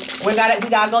 We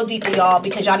gotta go deeper, y'all,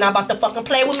 because y'all not about to fucking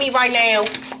play with me right now.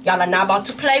 Y'all are not about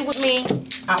to play with me.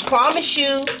 I promise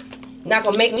you. Not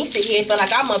gonna make me sit here and feel like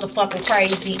I'm motherfucking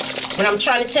crazy when I'm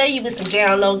trying to tell you with some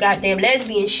down low goddamn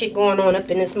lesbian shit going on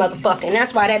up in this motherfucker. And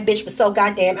that's why that bitch was so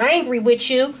goddamn angry with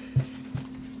you.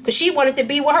 Because she wanted to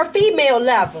be with her female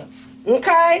lover.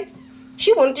 Okay?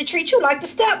 She wanted to treat you like the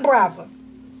stepbrother.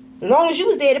 As long as you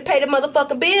was there to pay the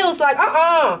motherfucking bills, like,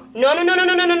 no.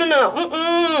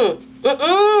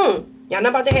 Y'all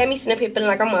not about to have me sitting up here feeling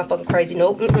like I'm motherfucking crazy.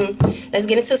 Nope. Let's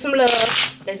get into some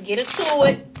love. Let's get into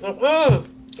it.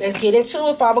 Let's get into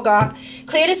it, Father God.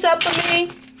 Clear this up for me.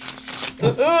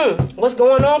 What's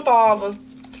going on, Father?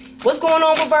 What's going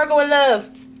on with Virgo and love?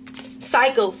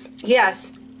 Cycles.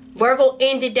 Yes. Virgo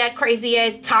ended that crazy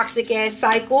ass, toxic ass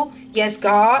cycle. Yes,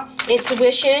 God.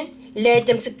 Intuition led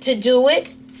them to do it.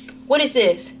 What is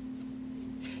this?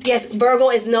 Yes,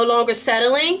 Virgo is no longer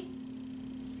settling.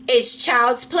 It's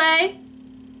child's play.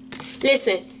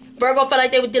 Listen, Virgo felt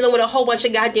like they were dealing with a whole bunch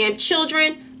of goddamn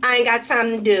children. I ain't got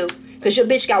time to do. Because your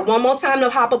bitch got one more time to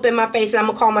hop up in my face, and I'm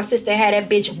going to call my sister and have that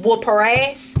bitch whoop her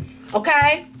ass.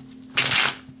 Okay?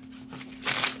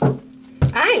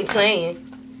 I ain't playing.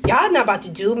 Y'all not about to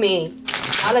do me.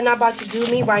 Y'all are not about to do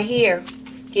me right here.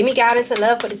 Give me guidance and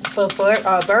love for this for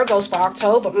Virgos for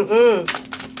October.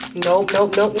 Nope,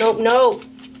 nope, nope, nope, nope.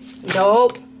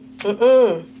 Nope.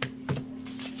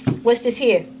 What's this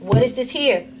here? What is this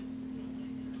here?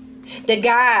 The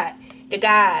God.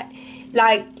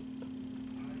 Like,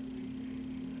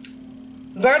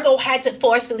 Virgo had to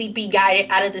forcefully be guided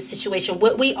out of the situation.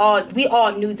 We all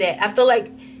knew that. I feel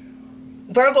like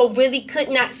Virgo really could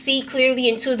not see clearly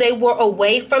until they were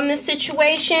away from the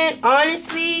situation.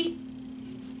 Honestly,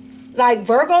 like,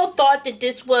 Virgo thought that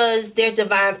this was their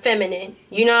divine feminine.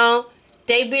 You know,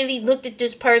 they really looked at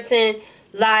this person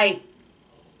like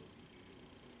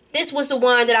this was the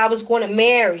one that I was going to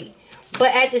marry.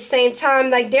 But at the same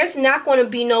time, like, there's not going to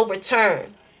be no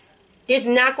return. There's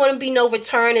not going to be no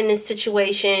return in this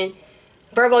situation.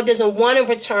 Virgo doesn't want to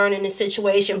return in this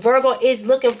situation. Virgo is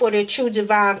looking for their true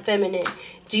divine feminine.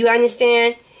 Do you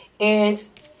understand? And,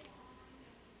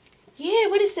 yeah,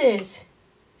 what is this?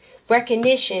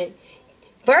 Recognition.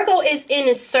 Virgo is in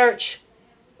a search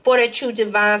for their true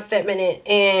divine feminine.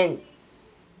 And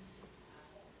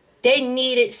they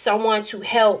needed someone to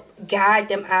help guide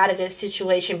them out of this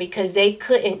situation because they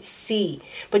couldn't see.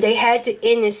 But they had to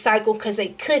end this cycle because they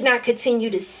could not continue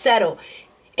to settle.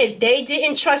 If they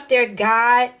didn't trust their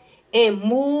God and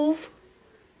move,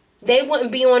 they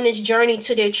wouldn't be on this journey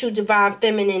to their true divine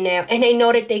feminine now. And they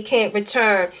know that they can't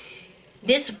return.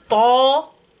 This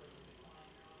fall,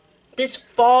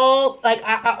 like,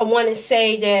 I want to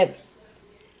say that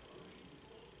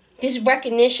this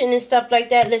recognition and stuff like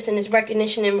that, listen, this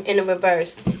recognition in the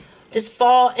reverse. This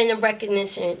fall in the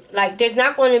recognition. Like, there's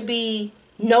not going to be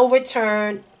no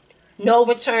return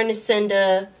to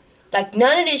sender. Like,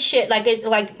 none of this shit,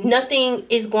 like nothing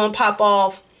is going to pop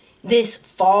off this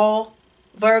fall,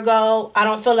 Virgo. I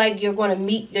don't feel like you're going to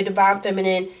meet your divine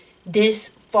feminine this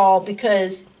fall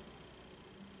because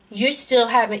you're still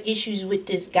having issues with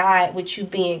this guide, with you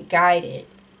being guided.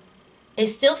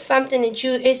 It's still something that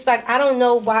it's like, I don't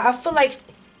know why. I feel like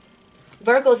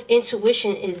Virgo's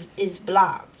intuition is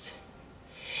blocked.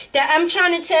 That I'm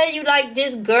trying to tell you, like,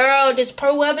 this girl,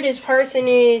 whoever this person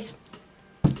is,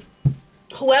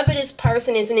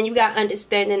 and then you got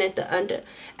understanding at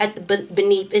the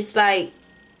beneath. It's like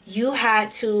you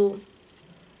had to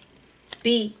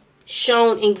be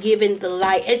shown and given the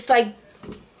light. It's like,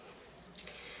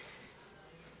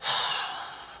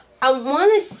 I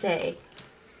want to say,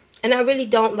 and I really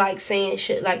don't like saying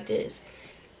shit like this.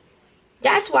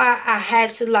 That's why I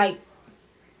had to, like,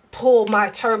 pull my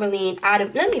tourmaline out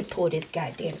of... Let me pull this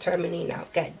goddamn tourmaline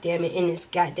out. God damn it. In this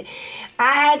goddamn...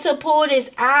 I had to pull this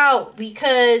out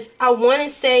because I want to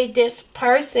say this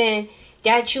person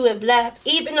that you have left,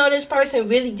 even though this person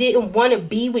really didn't want to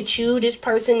be with you, this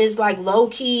person is, like,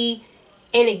 low-key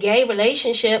in a gay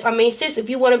relationship. I mean, sis, if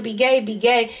you want to be gay, be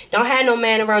gay. Don't have no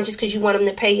man around just because you want him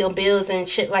to pay your bills and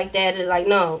shit like that. And like,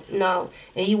 no.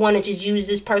 And you want to just use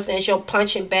this person as your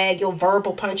punching bag, your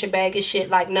verbal punching bag and shit.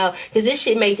 Like, no. Because this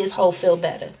shit made this hoe feel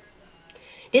better.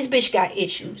 This bitch got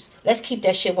issues. Let's keep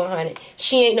that shit 100.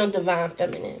 She ain't no divine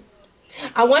feminine.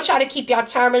 I want y'all to keep y'all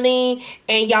tourmaline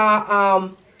and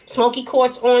y'all smoky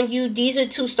quartz on you. These are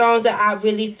two stones that I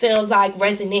really feel like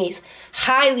resonates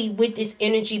highly with this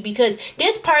energy because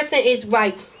this person is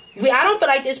like, I don't feel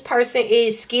like this person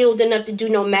is skilled enough to do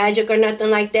no magic or nothing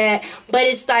like that, but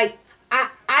it's like, I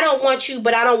don't want you,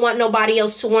 but I don't want nobody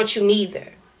else to want you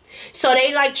neither. So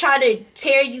they like try to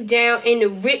tear you down and to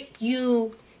rip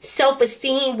you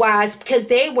self-esteem wise because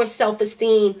they were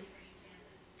self-esteem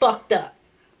fucked up.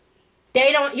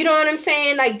 They don't, you know what I'm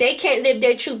saying? Like, they can't live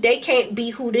their truth. They can't be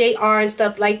who they are and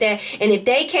stuff like that. And if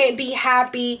they can't be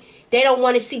happy, they don't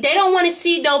want to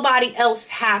see nobody else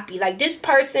happy. Like, this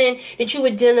person that you were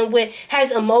dealing with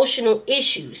has emotional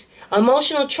issues,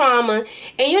 emotional trauma.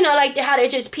 And you know, like, how they're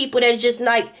just people that's just,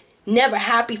 like, never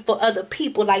happy for other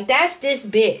people. Like, that's this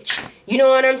bitch. You know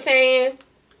what I'm saying?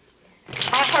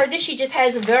 I heard that she just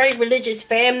has a very religious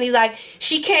family. Like,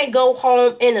 she can't go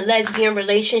home in a lesbian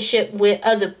relationship with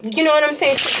other, you know what I'm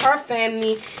saying, to her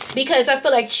family, because I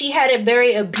feel like she had a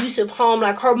very abusive home.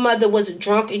 Like, her mother was a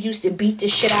drunk and used to beat the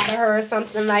shit out of her or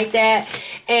something like that.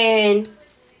 And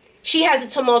she has a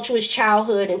tumultuous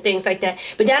childhood and things like that.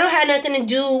 But that don't have nothing to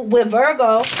do with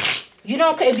Virgo. You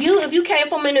don't, if you came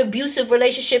from an abusive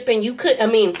relationship and you could,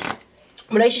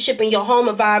 relationship in your home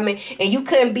environment, and you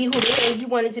couldn't be who the hell you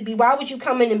wanted to be, why would you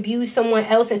come and abuse someone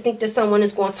else and think that someone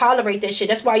is going to tolerate that shit?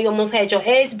 That's why you almost had your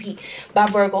ass beat by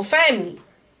Virgo family.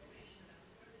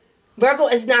 Virgo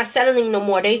is not settling no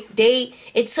more.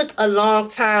 It took a long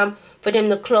time for them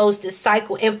to close the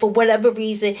cycle, and for whatever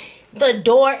reason, the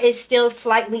door is still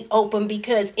slightly open,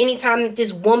 because anytime that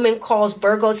this woman calls,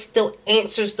 Virgo still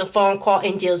answers the phone call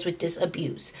and deals with this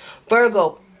abuse.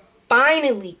 Virgo,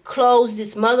 finally close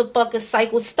this motherfucker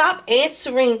cycle. Stop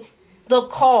answering the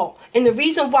call. And the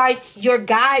reason why your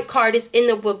guide card is in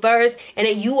the reverse and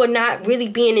that you are not really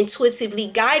being intuitively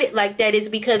guided like that is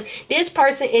because this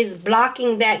person is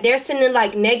blocking that. They're sending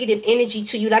like negative energy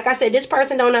to you. Like I said, this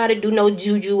person don't know how to do no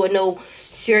juju or no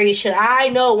serious shit. I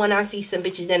know when I see some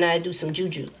bitches that know how to do some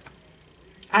juju.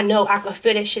 I know, I can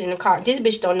feel that shit in the car. This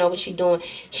bitch don't know what she doing.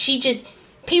 She just...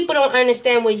 People don't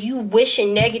understand when you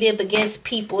wishing negative against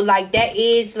people. Like, that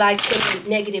is like some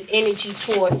negative energy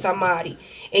towards somebody.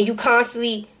 And you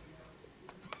constantly...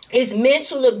 It's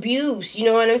mental abuse. You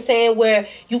know what I'm saying? Where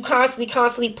you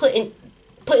constantly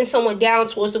putting someone down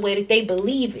towards the way that they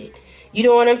believe it. You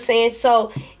know what I'm saying?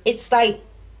 So, it's like...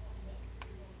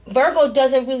 Virgo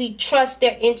doesn't really trust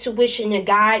their intuition to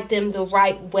guide them the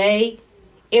right way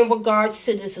in regards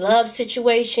to this love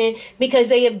situation, because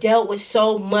they have dealt with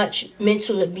so much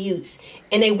mental abuse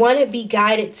and they want to be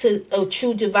guided to a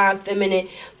true divine feminine,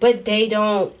 but they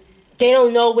don't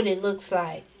know what it looks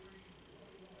like.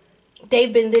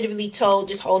 They've been literally told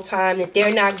this whole time that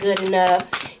they're not good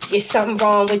enough. There's something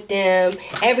wrong with them.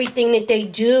 Everything that they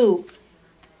do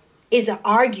is an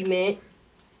argument.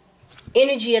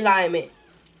 Energy alignment.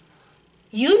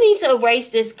 You need to erase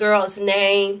this girl's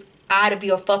name out of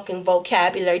your fucking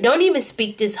vocabulary. Don't even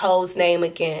speak this hoe's name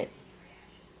again.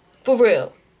 For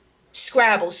real.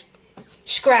 Scrabbles.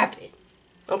 Scrap it.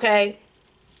 Okay?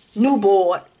 New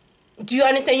board. Do you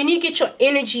understand? You need to get your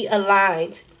energy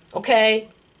aligned. Okay?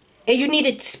 And you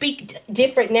need to speak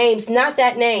different names. Not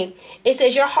that name. It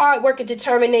says your hard work and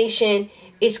determination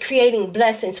is creating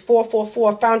blessings.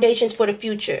 444. Foundations for the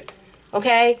future.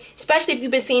 Okay? Especially if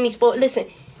you've been seeing these four. Listen.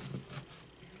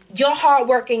 Your hard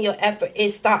work and your effort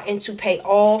is starting to pay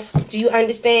off. Do you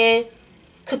understand?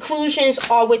 Conclusions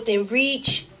are within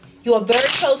reach. You are very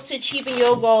close to achieving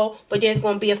your goal, but there's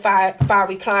going to be a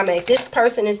fiery climax. This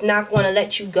person is not going to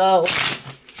let you go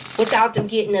without them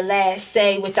getting the last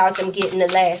say, without them getting the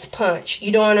last punch.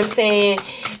 You know what I'm saying?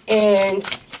 And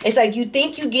it's like you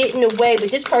think you get in the way,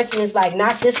 but this person is like,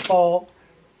 not this fall.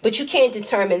 But you can't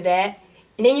determine that.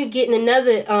 And then you're getting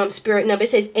another spirit number. It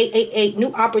says 888.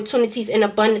 New opportunities and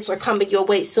abundance are coming your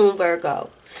way soon, Virgo.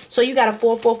 So you got a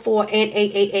 444 and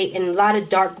 888 and a lot of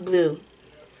dark blue.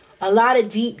 A lot of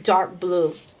deep dark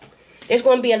blue. There's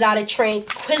going to be a lot of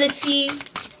tranquility,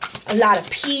 a lot of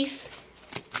peace,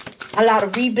 a lot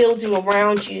of rebuilding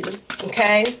around you.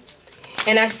 Okay?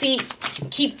 And I see,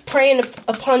 keep praying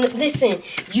upon listen,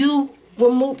 you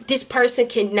remove, this person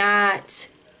cannot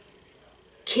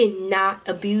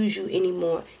abuse you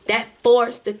anymore. That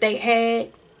force that they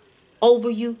had over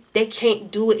you, they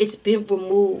can't do it. It's been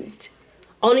removed.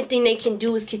 Only thing they can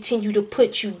do is continue to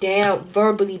put you down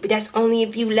verbally, but that's only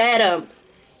if you let them.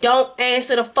 Don't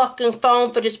answer the fucking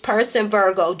phone for this person,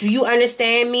 Virgo. Do you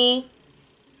understand me?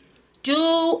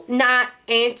 Do not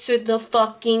answer the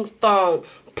fucking phone.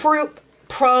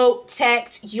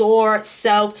 Protect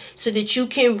yourself so that you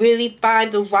can really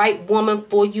find the right woman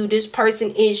for you. This person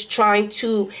is trying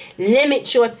to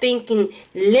limit your thinking,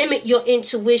 limit your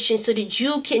intuition so that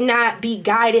you cannot be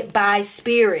guided by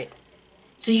spirit.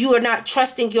 So you are not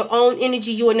trusting your own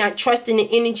energy. You are not trusting the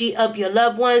energy of your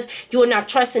loved ones. You are not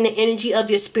trusting the energy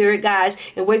of your spirit guides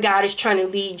and where God is trying to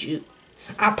lead you.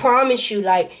 I promise you,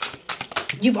 like,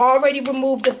 you've already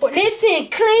removed the... Listen,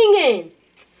 clinging.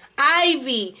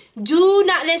 Ivy, do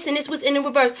not listen. This was in the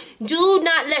reverse. Do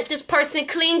not let this person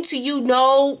cling to you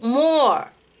no more.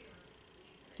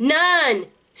 None.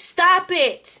 Stop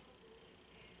it.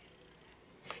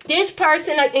 This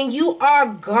person, like, and you are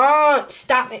gone.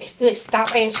 Stop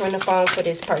answering the phone for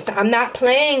this person. I'm not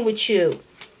playing with you.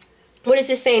 What is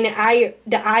it saying?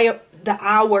 The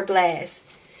hourglass.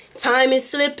 Time is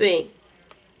slipping.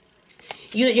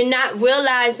 You're not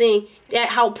realizing that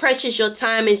how precious your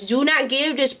time is. Do not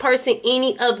give this person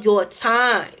any of your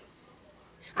time.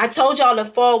 I told y'all the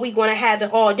fall we going to have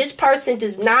it all. This person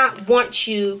does not want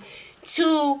you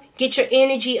to get your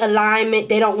energy alignment.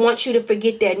 They don't want you to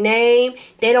forget their name.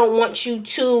 They don't want you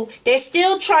to. They're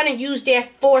still trying to use their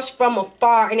force from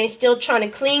afar, and they're still trying to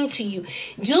cling to you.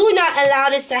 Do not allow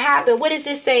this to happen. What is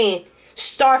this saying?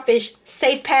 Starfish,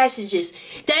 safe passages.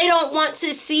 They don't want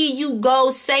to see you go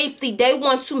safely. They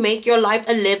want to make your life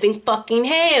a living fucking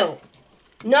hell.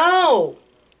 No.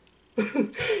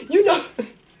 You know.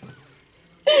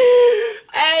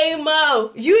 Hey,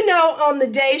 Mo. You know on the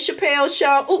Dave Chappelle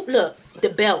show. Ooh, look. The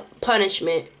belt.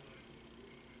 Punishment.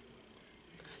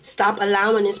 Stop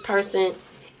allowing this person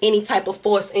any type of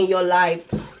force in your life.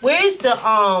 Where's the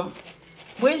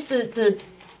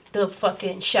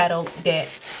fucking shadow deck?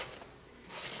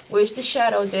 Where's the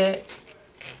shadow deck?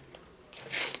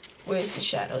 Where's the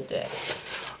shadow deck?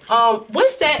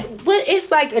 What's that? What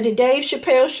it's like the Dave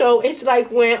Chappelle show. It's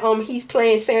like when he's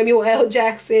playing Samuel L.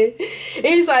 Jackson. And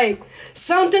he's like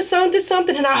something,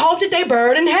 and I hope that they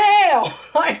burn in hell.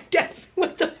 Like that's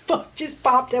what the fuck just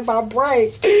popped in my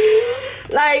brain.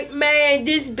 Like, man,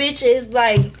 this bitch is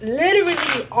like literally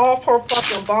off her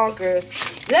fucking bonkers.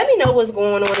 Let me know what's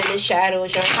going on in the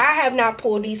shadows, y'all. I have not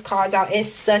pulled these cards out in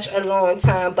such a long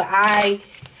time, but I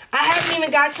haven't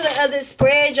even got to the other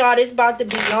spread, y'all. It's about to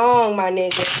be long, my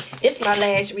nigga. It's my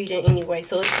last reading anyway,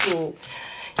 so it's cool.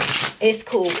 It's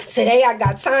cool. Today I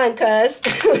got time, cuz.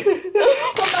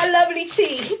 With my lovely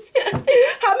tea.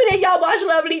 How many of y'all watch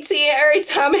Lovely Tea and every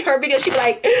time in her video she be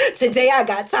like, today I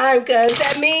got time, cuz?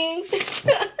 That means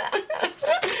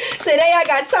today I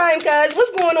got time, cuz.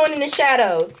 What's going on in the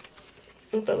shadows?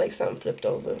 I feel like something flipped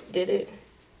over. Did it?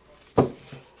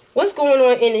 What's going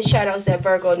on in the shadows that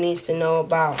Virgo needs to know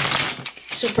about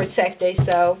to protect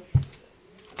themselves?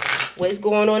 What's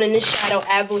going on in the shadow?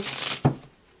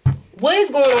 What is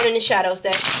going on in the shadows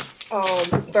that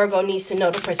Virgo needs to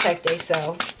know to protect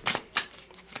themselves?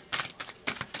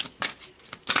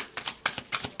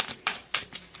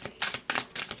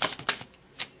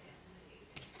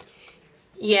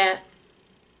 Yeah.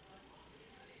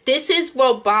 This is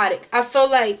robotic. I feel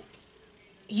like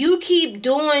you keep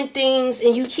doing things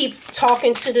and you keep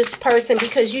talking to this person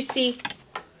because you see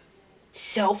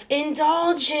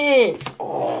self-indulgence.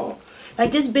 Oh,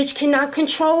 like this bitch cannot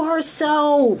control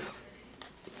herself.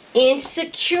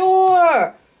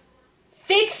 Insecure.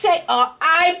 Fixate. Oh,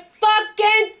 I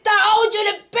fucking told you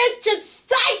the bitch is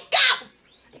psycho.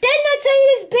 Didn't I tell you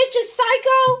this bitch is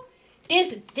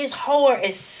psycho? This whore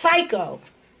is psycho.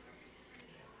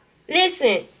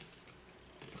 Listen.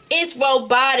 It's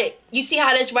robotic. You see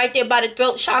how that's right there by the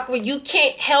throat chakra? You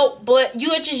can't help but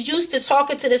you're just used to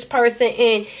talking to this person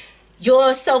and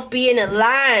yourself being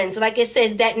aligned. Like it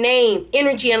says, that name,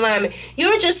 energy alignment.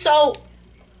 You're just so...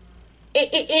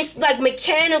 It's like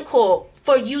mechanical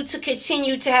for you to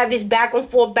continue to have this back and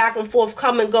forth,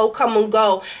 come and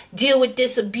go, deal with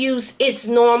this abuse. It's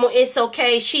normal. It's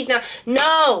okay. She's not.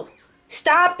 No.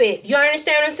 Stop it. You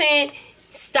understand what I'm saying?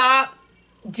 Stop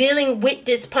dealing with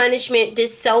this punishment,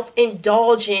 this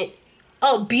self-indulgent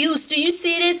abuse. Do you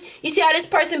see this? You see how this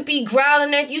person be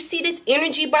growling at? You see this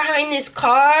energy behind this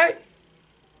card?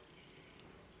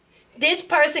 This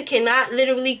person cannot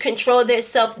literally control their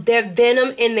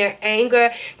venom and their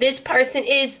anger. This person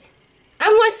is, I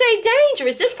want to say,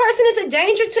 dangerous. This person is a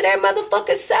danger to their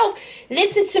motherfucking self.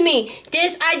 Listen to me.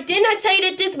 I did not tell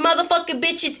you that this motherfucking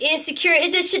bitch is insecure.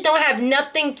 This shit don't have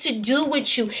nothing to do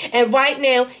with you. And right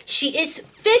now, she is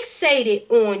fixated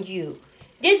on you.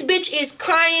 This bitch is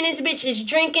crying. This bitch is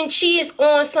drinking. She is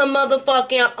on some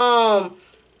motherfucking,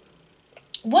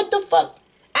 what the fuck?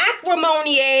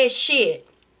 Acrimony ass shit.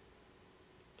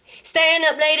 Staying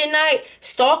up late at night,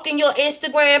 stalking your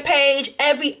Instagram page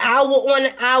every hour on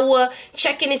an hour,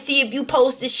 checking to see if you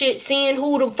posted shit, seeing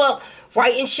who the fuck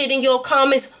writing shit in your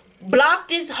comments. Block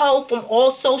this hoe from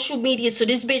all social media so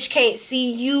this bitch can't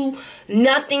see you.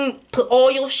 Nothing. Put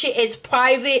all your shit as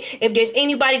private. If there's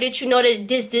anybody that you know that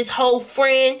this whole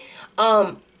friend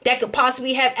that could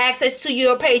possibly have access to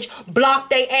your page,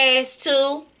 block their ass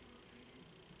too.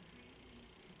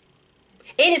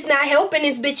 And it's not helping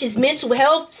this bitch's mental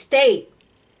health state.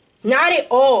 Not at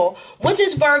all. What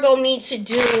does Virgo need to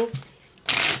do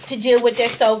to deal with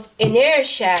themselves in their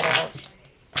shadow?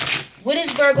 What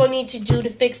does Virgo need to do to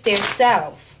fix their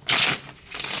self?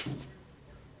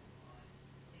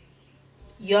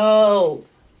 Yo.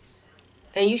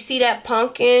 And you see that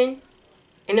pumpkin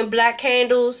and the black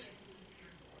candles?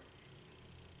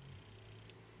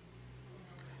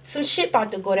 Some shit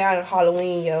about to go down on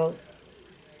Halloween, yo.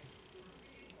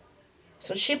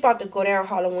 So shit about to go down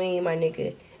Halloween, my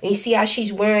nigga. And you see how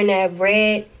she's wearing that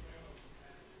red?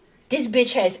 This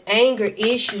bitch has anger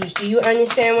issues. Do you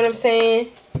understand what I'm saying?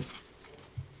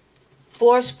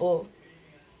 Forceful.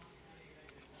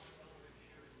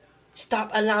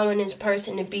 Stop allowing this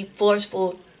person to be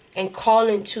forceful and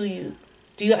calling to you.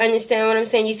 Do you understand what I'm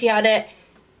saying? You see how that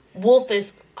wolf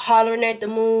is hollering at the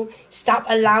moon? Stop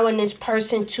allowing this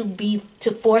person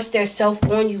to force their self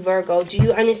on you, Virgo. Do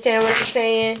you understand what I'm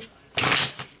saying?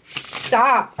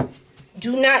 Stop.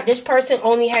 Do not. This person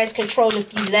only has control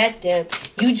if you let them.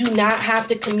 You do not have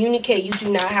to communicate. You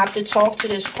do not have to talk to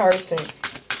this person.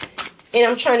 And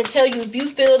I'm trying to tell you, if you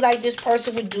feel like this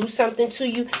person would do something to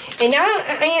you, and now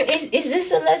I am, is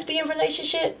this a lesbian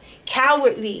relationship?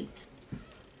 Cowardly.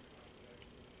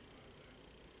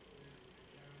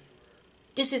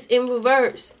 This is in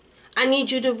reverse. I need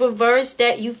you to reverse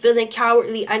that you feeling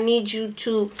cowardly. I need you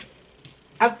to,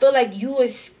 I feel like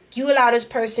you allow this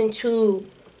person to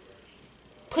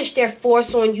push their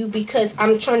force on you, because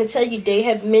I'm trying to tell you, they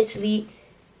have mentally,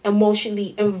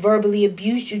 emotionally, and verbally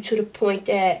abused you to the point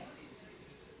that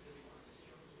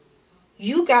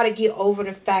you got to get over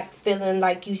the fact feeling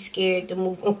like you scared to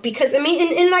move on. Because, I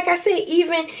mean, and like I said,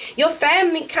 even your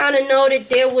family kind of know that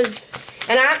there was,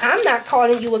 and I'm not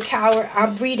calling you a coward.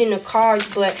 I'm reading the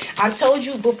cards, but I told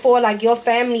you before, like, your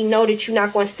family know that you're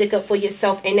not going to stick up for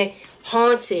yourself, and they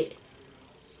haunted.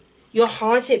 You're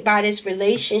haunted by this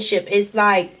relationship. It's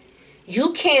like,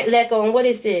 you can't let go. And what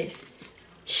is this?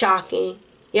 Shocking.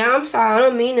 Yeah, I'm sorry. I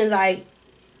don't mean to, like,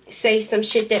 say some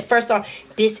shit that, first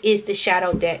off, this is the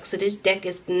shadow deck, so this deck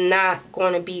is not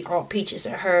going to be all peaches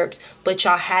and herbs, but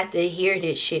y'all had to hear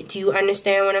this shit. Do you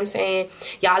understand what I'm saying?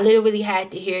 Y'all literally had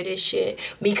to hear this shit,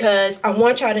 because I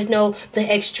want y'all to know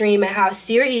the extreme and how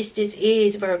serious this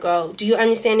is, Virgo. Do you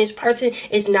understand? This person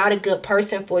is not a good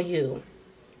person for you.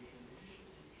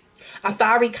 A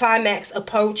fiery climax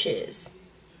approaches.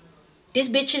 This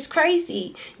bitch is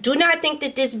crazy. Do not think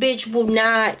that this bitch will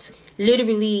not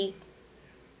literally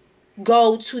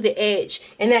go to the edge.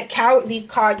 And that cowardly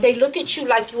card, they look at you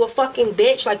like you a fucking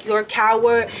bitch, like you're a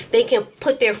coward. They can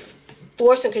put their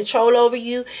force and control over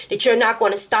you, that you're not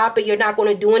going to stop it, you're not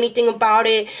going to do anything about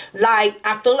it. Like,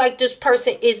 I feel like this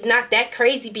person is not that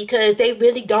crazy, because they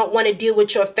really don't want to deal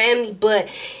with your family, but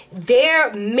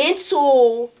their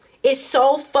mental is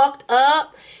so fucked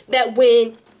up that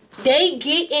when they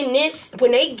get in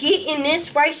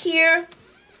this right here,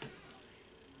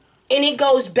 and it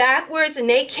goes backwards, and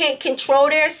they can't control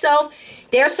their self,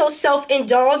 they're so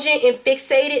self-indulgent and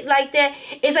fixated like that.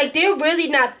 It's like they're really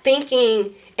not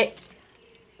thinking.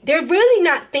 They're really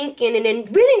not thinking, and then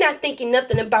really not thinking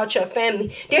nothing about your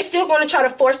family. They're still going to try to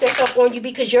force themselves on you,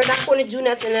 because you're not going to do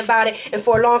nothing about it. And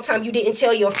for a long time, you didn't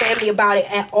tell your family about it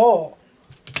at all.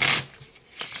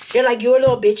 They're like, you're a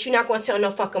little bitch. You're not going to tell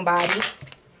no fucking body.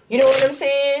 You know what I'm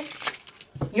saying?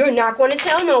 You're not going to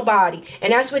tell nobody.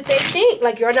 And that's what they think.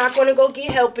 Like, you're not going to go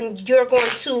get help, and you're going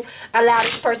to allow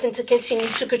this person to continue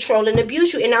to control and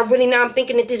abuse you. And now I'm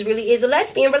thinking that this really is a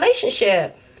lesbian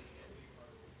relationship.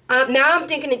 Now I'm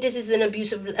thinking that this is an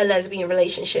abusive lesbian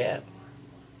relationship.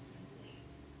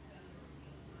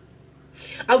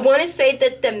 I want to say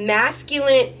that the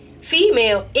masculine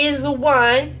female is the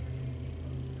one.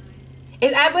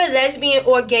 It's either a lesbian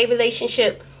or gay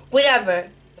relationship, whatever.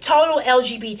 Total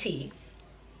LGBT.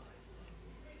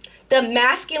 The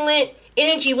masculine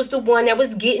energy was the one that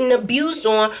was getting abused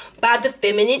on by the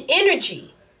feminine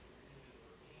energy.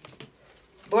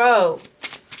 Bro,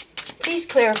 please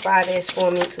clarify this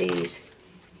for me, please.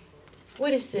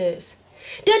 What is this?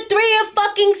 The Three of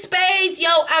fucking Spades, yo.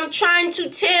 I'm trying to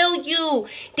tell you,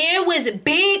 there was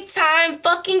big time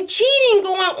fucking cheating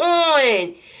going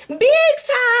on. Big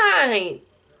time.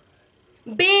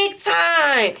 Big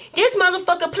time. This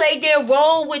motherfucker played their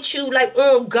role with you like,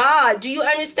 oh God. Do you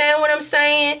understand what I'm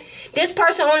saying? This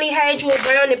person only had you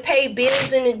around to pay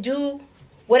bills and to do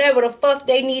whatever the fuck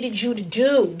they needed you to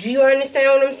do. Do you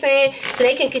understand what I'm saying? So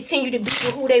they can continue to be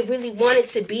with who they really wanted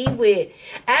to be with.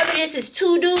 Either this is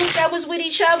two dudes that was with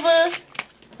each other,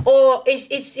 or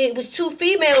it was two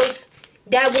females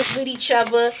that was with each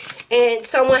other, and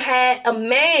someone had a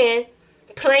man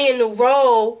playing the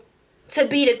role to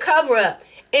be the cover-up,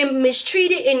 and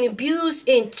mistreated and abused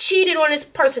and cheated on this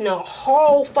person a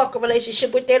whole fucking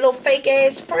relationship with their little fake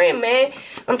ass friend, man.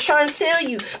 I'm trying to tell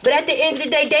you. But at the end of the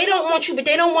day, they don't want you, but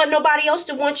they don't want nobody else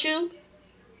to want you.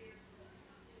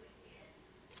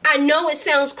 I know it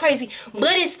sounds crazy,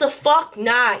 but it's the fuck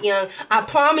not, young. I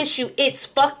promise you, it's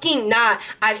fucking not.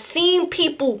 I've seen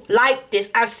people like this.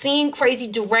 I've seen crazy,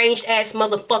 deranged ass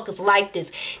motherfuckers like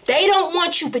this. They don't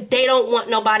want you, but they don't want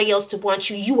nobody else to want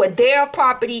you. You are their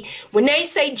property. When they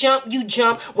say jump, you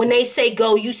jump. When they say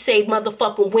go, you say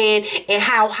motherfucking when and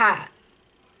how high.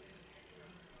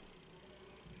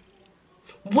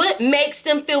 What makes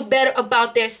them feel better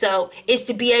about themselves is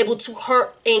to be able to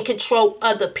hurt and control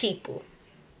other people.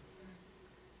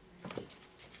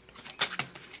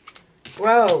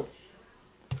 Bro.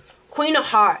 Queen of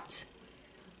Hearts.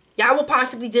 Y'all were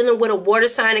possibly dealing with a water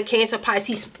sign, a Cancer,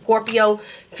 Pisces, Scorpio,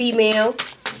 female.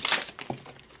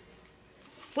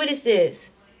 What is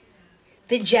this?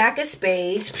 The Jack of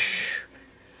Spades.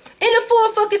 And the Four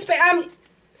of fucking Spades.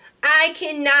 I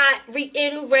cannot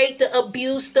reiterate the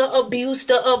abuse, the abuse,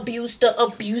 the abuse, the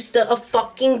abuse, the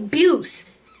fucking abuse.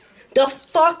 The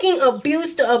fucking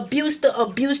abuse, the abuse, the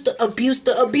abuse, the abuse,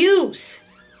 the abuse.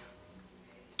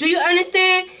 Do you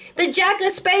understand? The Jack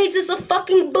of Spades is a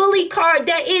fucking bully card.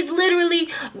 That is literally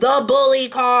the bully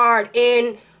card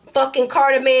in fucking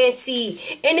cartomancy.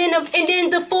 And then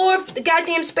the fourth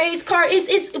goddamn spades card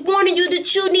is warning you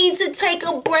that you need to take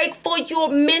a break for your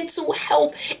mental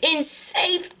health and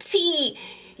safety.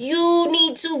 You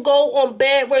need to go on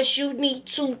bed rest. You need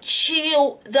to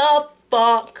chill the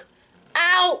fuck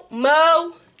out,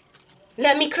 Mo.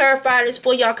 Let me clarify this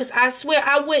for y'all, because I swear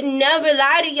I would never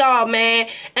lie to y'all, man.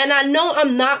 And I know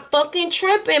I'm not fucking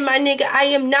tripping, my nigga. I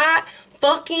am not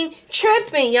fucking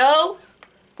tripping, yo.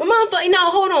 No,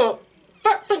 hold on.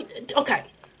 Okay.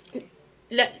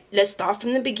 Let's start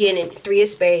from the beginning. Three of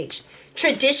Spades.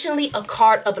 Traditionally a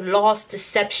card of loss,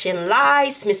 deception,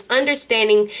 lies,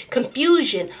 misunderstanding,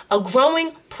 confusion, a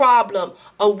growing problem,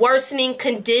 a worsening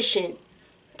condition,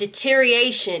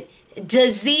 deterioration,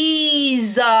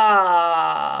 disease,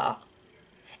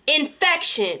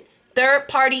 infection,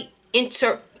 third-party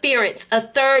interference, a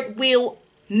third wheel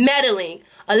meddling,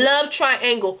 a love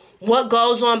triangle, what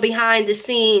goes on behind the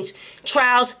scenes,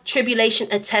 trials, tribulation,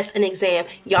 a test, an exam.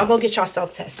 Y'all go get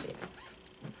yourself tested.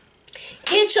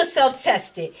 Get yourself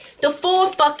tested. The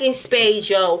Four fucking Spades,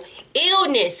 yo.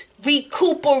 Illness,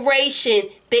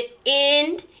 recuperation, the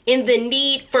end in the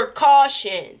need for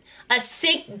caution. A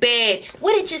sick bed.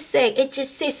 What did it just say? It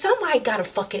just said somebody got a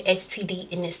fucking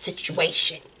STD in this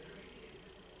situation.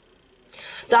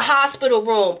 The hospital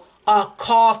room. A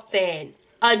coffin.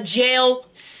 A jail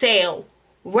cell.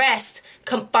 Rest,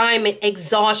 confinement,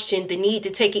 exhaustion, the need to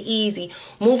take it easy,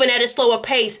 moving at a slower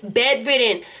pace,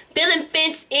 bedridden, feeling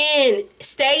fenced in,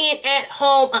 staying at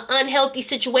home, an unhealthy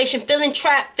situation, feeling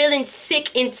trapped, feeling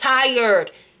sick and tired.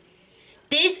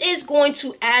 This is going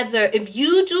to either, if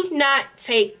you do not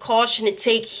take caution and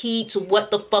take heed to what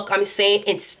the fuck I'm saying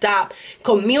and stop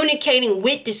communicating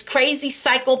with this crazy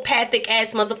psychopathic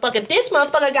ass motherfucker. If this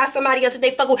motherfucker got somebody else that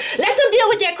they fuck with, let them deal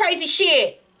with that crazy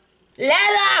shit.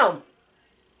 Let them.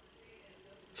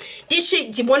 This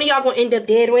shit, one of y'all gonna end up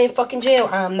dead or in fucking jail.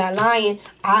 I'm not lying.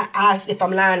 If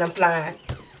I'm lying, I'm flying.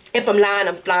 If I'm lying,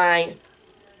 I'm flying.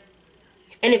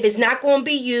 And if it's not gonna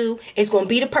be you, it's gonna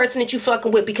be the person that you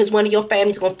fucking with, because one of your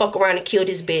family's gonna fuck around and kill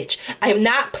this bitch. I am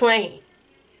not playing.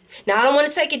 Now, I don't want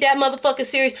to take it that motherfucking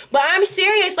serious, but I'm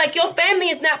serious. Like, your family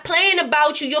is not playing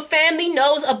about you. Your family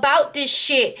knows about this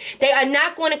shit. They are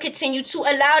not going to continue to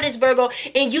allow this, Virgo.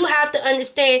 And you have to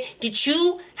understand that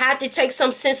you have to take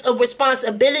some sense of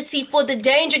responsibility for the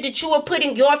danger that you are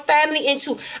putting your family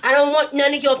into. I don't want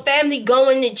none of your family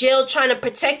going to jail trying to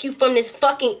protect you from this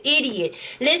fucking idiot.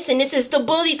 Listen, this is the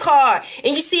bully card.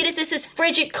 And you see this is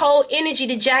frigid, cold energy,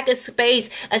 the Jack of Spades,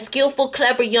 a skillful,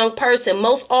 clever young person,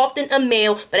 most often a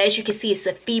male, but as you can see, it's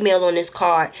a female on this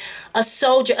card. A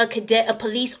soldier, a cadet, a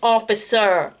police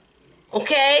officer.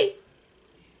 Okay?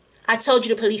 I told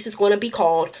you the police is going to be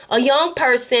called. A young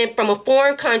person from a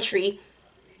foreign country,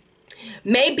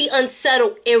 may be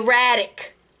unsettled,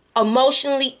 erratic,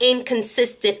 emotionally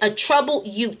inconsistent, a troubled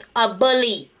youth, a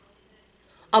bully,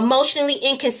 emotionally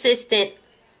inconsistent,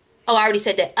 oh, I already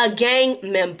said that, a gang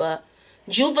member,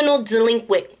 juvenile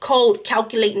delinquent, cold,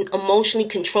 calculating, emotionally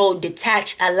controlled,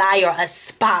 detached, a liar, a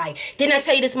spy. Didn't I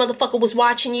tell you this motherfucker was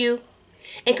watching you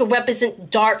and could represent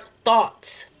dark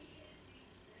thoughts?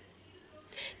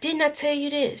 Didn't I tell you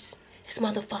this? This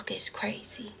motherfucker is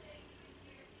crazy.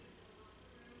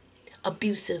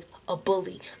 Abusive, a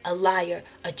bully, a liar,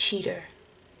 a cheater.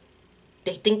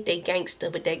 They think they gangster,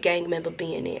 but that gang member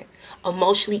being there.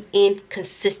 Emotionally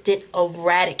inconsistent,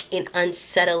 erratic, and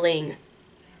unsettling.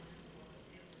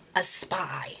 A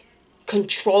spy.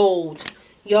 Controlled.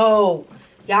 Yo,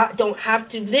 y'all don't have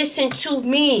to listen to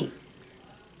me.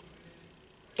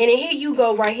 And then here you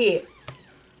go right here.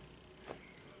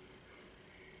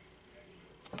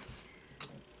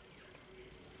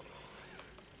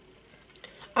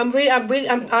 I'm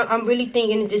really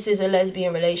thinking that this is a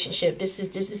lesbian relationship. This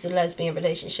is a lesbian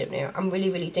relationship now. I'm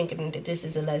really thinking that this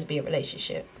is a lesbian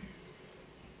relationship.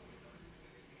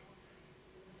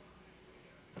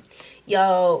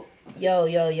 Yo. This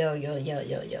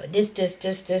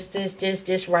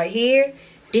right here.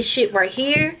 This shit right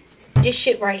here, this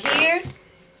shit right here,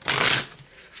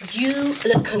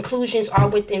 the conclusions are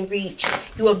within reach.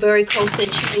 You are very close to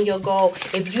achieving your goal.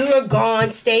 If you're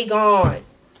gone, stay gone.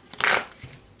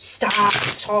 Stop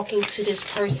talking to this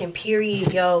person,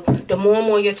 period, yo. The more and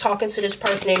more you're talking to this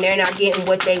person and they're not getting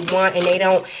what they want and they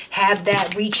don't have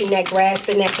that reach and that grasp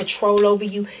and that control over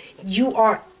you,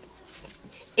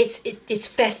 it's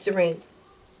festering.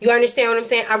 You understand what I'm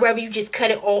saying? I'd rather you just cut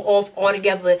it all off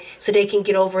altogether so they can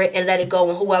get over it and let it go.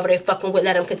 And whoever they fucking with,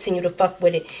 let them continue to fuck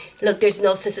with it. Look, there's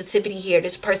no sensitivity here.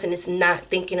 This person is not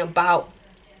thinking about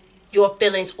your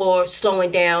feelings or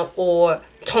slowing down or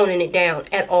toning it down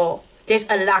at all. There's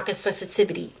a lack of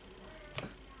sensitivity.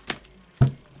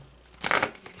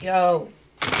 Yo.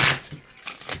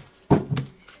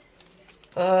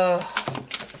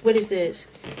 What is this?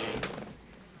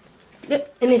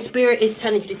 And the spirit is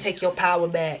telling you to take your power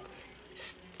back.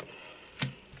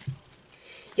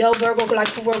 Yo, Virgo, like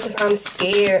for real, because I'm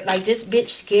scared. Like, this bitch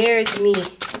scares me.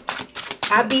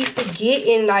 I be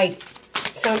forgetting, like,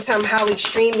 sometimes how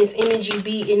extreme this energy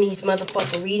be in these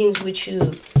motherfucking readings with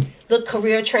you. The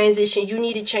career transition, you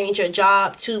need to change your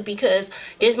job too, because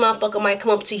this motherfucker might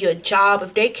come up to your job.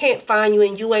 If they can't find you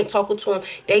and you ain't talking to them,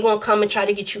 they gonna come and try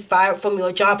to get you fired from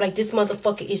your job. Like, this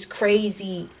motherfucker is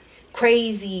crazy.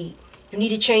 Crazy. You need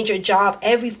to change your job.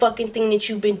 Every fucking thing that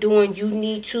you've been doing, you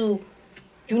need to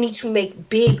make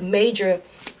big, major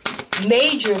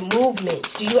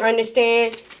movements. Do you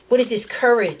understand? What is this?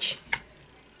 Courage.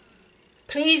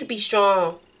 Please be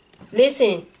strong.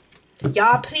 Listen.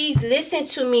 Y'all, please listen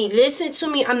to me. Listen to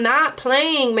me. I'm not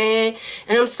playing, man.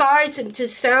 And I'm sorry to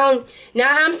sound... Now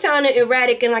I'm sounding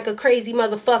erratic and like a crazy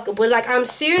motherfucker. But, like, I'm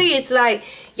serious. Like,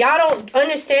 y'all don't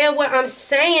understand what I'm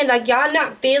saying. Like, y'all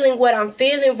not feeling what I'm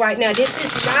feeling right now. This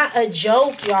is not a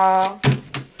joke, y'all.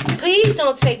 Please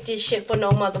don't take this shit for no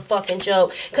motherfucking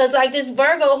joke. Because, like, this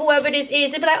Virgo, whoever this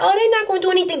is, they be like, oh, they're not going to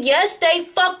do anything. Yes, they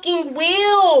fucking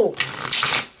will.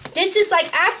 This is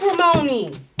like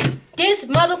acrimony. This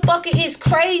motherfucker is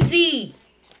crazy.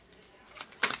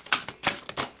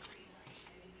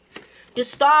 The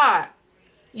star.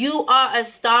 You are a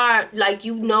star. Like,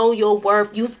 you know your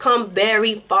worth. You've come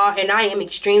very far, and I am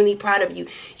extremely proud of you.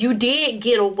 You did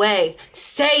get away.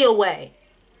 Stay away.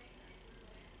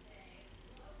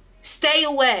 Stay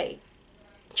away.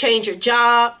 Change your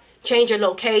job. Change your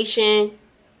location.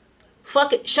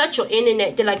 Fuck it. Shut your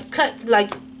internet. They're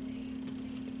like,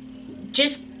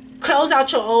 just close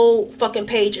out your old fucking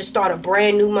page and start a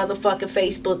brand new motherfucking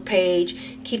Facebook page.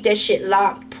 Keep that shit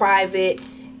locked, private,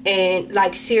 and,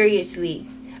 like, seriously,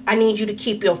 I need you to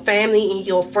keep your family and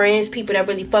your friends, people that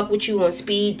really fuck with you, on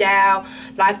speed dial.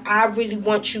 Like, I really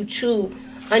want you to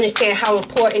understand how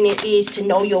important it is to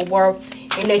know your worth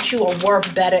and that you are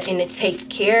worth better and to take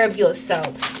care of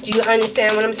yourself. Do you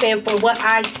understand what I'm saying? From what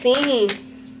I've seen,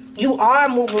 you are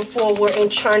moving forward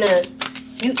and trying to...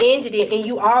 You ended it and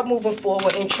you are moving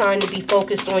forward and trying to be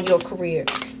focused on your career.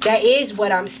 That is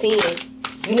what I'm seeing.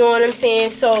 You know what I'm saying?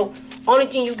 So, only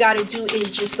thing you got to do is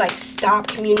just, like, stop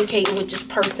communicating with this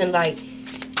person, like,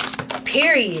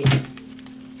 period.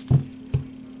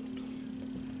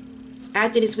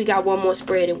 After this, we got one more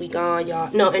spread and we gone,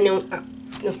 y'all. No, and then,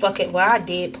 I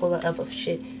did pull out other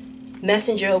shit.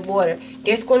 Messenger of water.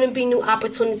 There's going to be new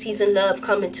opportunities in love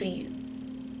coming to you.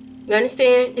 You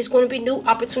understand? There's going to be new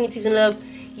opportunities in love.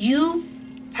 You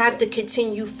have to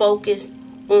continue focused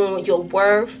on your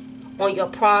worth, on your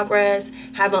progress,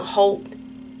 having hope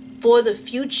for the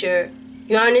future.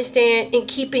 You understand? And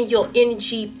keeping your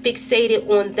energy fixated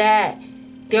on that.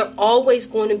 There are always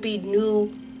going to be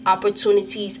new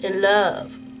opportunities in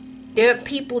love. There are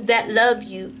people that love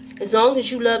you. As long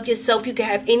as you love yourself, you can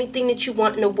have anything that you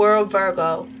want in the world,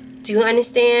 Virgo. Do you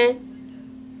understand?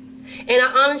 And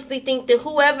I honestly think that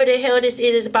whoever the hell this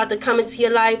is about to come into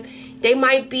your life, they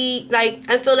might be, like,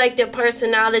 I feel like their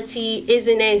personality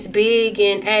isn't as big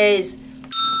and as...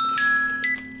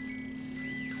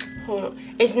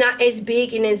 It's not as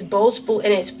big and as boastful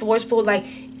and as forceful. Like,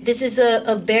 this is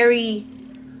a very...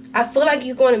 I feel like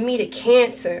you're going to meet a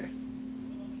Cancer.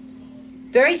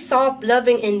 Very soft,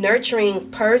 loving, and nurturing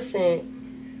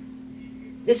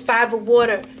person. This Five of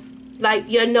Water, like,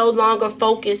 you're no longer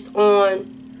focused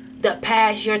on the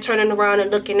past. You're turning around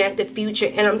and looking at the future.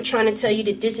 And I'm trying to tell you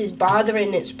that this is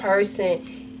bothering this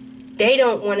person. They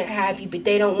don't want to have you, but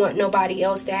they don't want nobody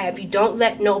else to have you. Don't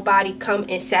let nobody come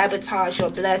and sabotage your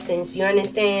blessings. You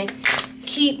understand?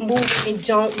 Keep moving and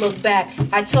don't look back.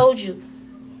 I told you,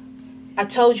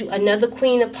 another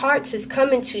Queen of Hearts is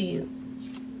coming to you.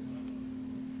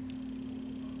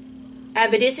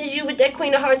 Either this is you with that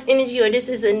Queen of Hearts energy, or this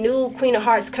is a new Queen of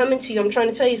Hearts coming to you. I'm trying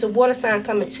to tell you, it's a water sign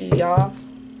coming to you, y'all.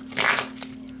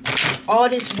 all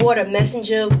this water,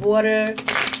 messenger, water.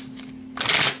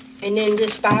 And then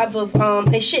this 5 of,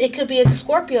 and shit, it could be a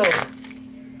Scorpio.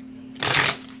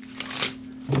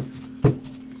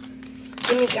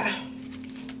 Let me go.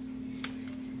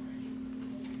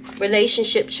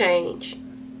 Relationship change.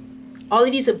 All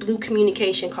of these are blue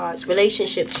communication cards.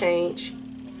 Relationship change.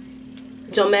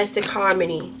 Domestic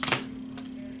harmony.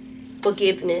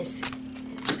 Forgiveness.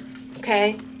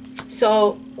 Okay?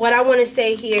 So, what I want to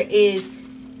say here is,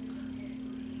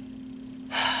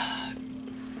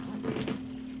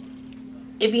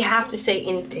 if you have to say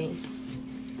anything,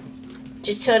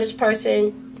 just tell this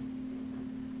person,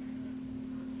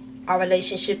 our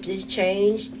relationship is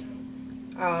changed.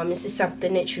 This is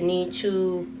something that you need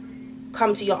to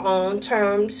come to your own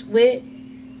terms with.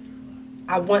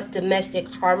 I want domestic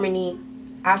harmony.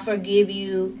 I forgive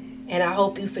you, and I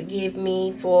hope you forgive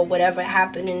me for whatever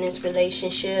happened in this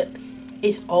relationship.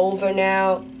 It's over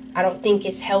now. I don't think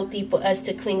it's healthy for us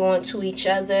to cling on to each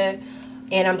other.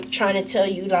 And I'm trying to tell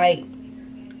you, like,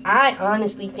 I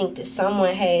honestly think that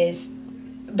someone has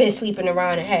been sleeping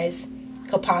around and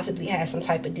could possibly have some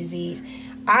type of disease.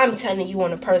 I'm telling you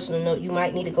on a personal note, you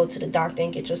might need to go to the doctor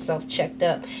and get yourself checked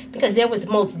up, because there was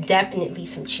most definitely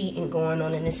some cheating going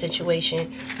on in this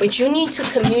situation. But you need to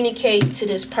communicate to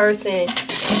this person and be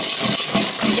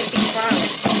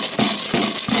fine.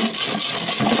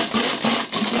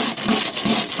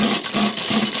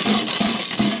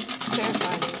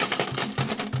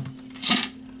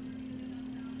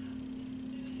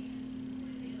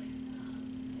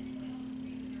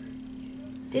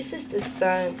 This is the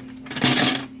sun.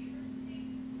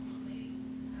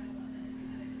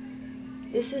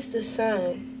 This is the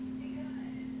sun.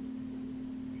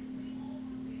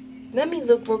 Let me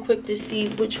look real quick to see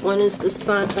which one is the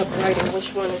sun upright and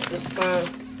which one is the sun.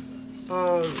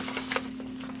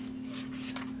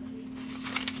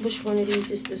 Which one of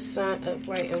these is the sun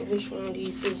upright and which one of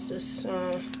these is the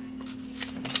sun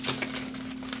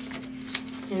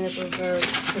in the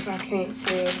reverse? Because I can't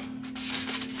tell.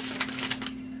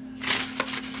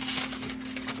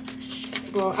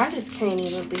 Bro, I just can't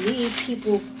even believe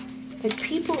people. Like,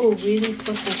 people are really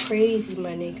fucking crazy,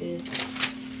 my nigga.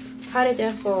 How did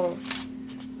that fall?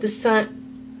 The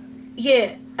sun.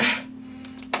 Yeah.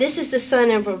 This is the sun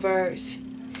in reverse.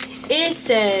 It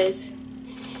says,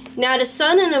 now the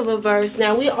sun in the reverse,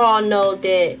 now we all know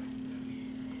that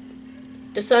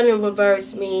the sun in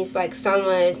reverse means like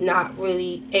someone is not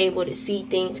really able to see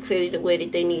things clearly the way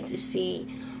that they need to see.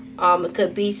 It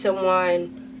could be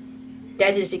someone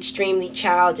that is extremely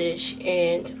childish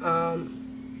and,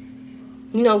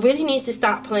 you know, really needs to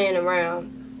stop playing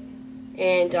around.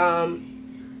 And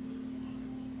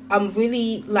I'm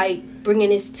really, like, bringing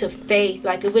this to faith.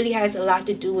 Like, it really has a lot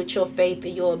to do with your faith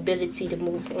and your ability to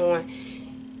move on.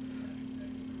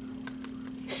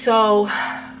 So,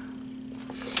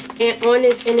 and on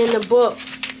this, and in the book,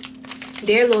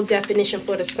 their little definition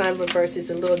for the sun reverse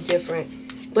is a little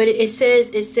different. But it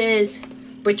says,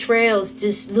 betrayals,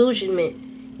 disillusionment,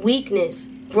 weakness,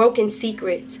 broken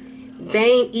secrets,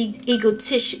 vain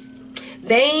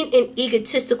and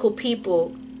egotistical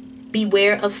people,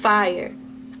 beware of fire.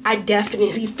 I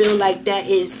definitely feel like that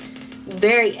is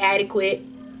very adequate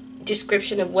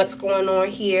description of what's going on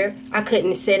here. I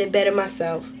couldn't have said it better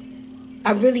myself.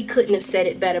 I really couldn't have said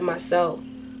it better myself.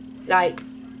 Like,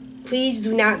 please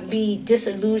do not be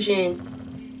disillusioned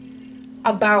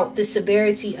about the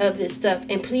severity of this stuff.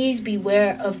 And please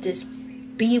beware of this.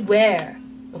 Beware.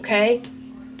 Okay?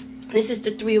 This is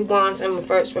the 3 of Wands in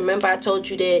reverse. Remember I told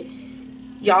you that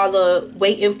y'all are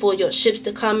waiting for your ships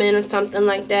to come in or something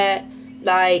like that.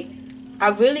 Like, I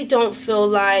really don't feel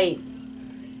like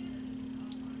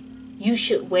you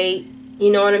should wait.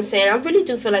 You know what I'm saying? I really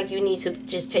do feel like you need to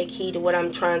just take heed of what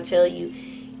I'm trying to tell you.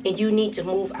 And you need to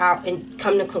move out and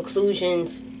come to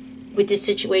conclusions with this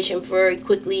situation very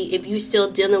quickly. If you're still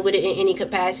dealing with it in any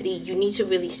capacity, you need to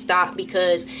really stop,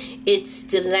 because it's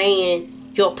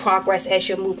delaying your progress as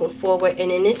you're moving forward.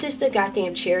 And then this is the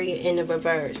goddamn Chariot in the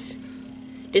reverse.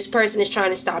 This person is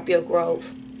trying to stop your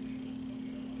growth.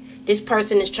 This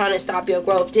person is trying to stop your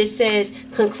growth. This says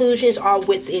conclusions are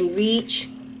within reach.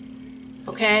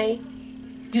 Okay?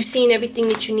 You've seen everything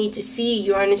that you need to see.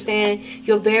 You understand?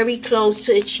 You're very close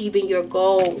to achieving your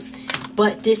goals.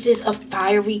 But this is a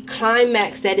fiery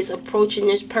climax that is approaching.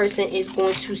 This person is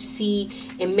going to see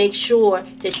and make sure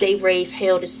that they raise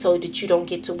hell so that you don't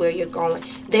get to where you're going.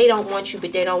 They don't want you,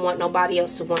 but they don't want nobody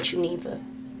else to want you neither.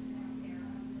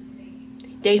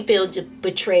 They feel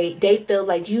betrayed. They feel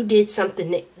like you did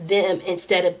something to them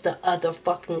instead of the other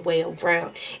fucking way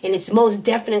around. And it's most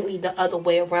definitely the other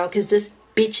way around, because this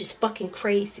bitch is fucking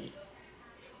crazy.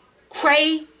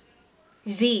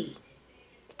 Crazy.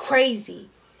 crazy.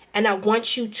 And I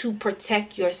want you to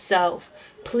protect yourself.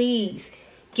 Please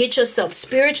get yourself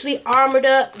spiritually armored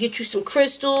up. Get you some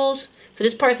crystals. So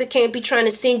this person can't be trying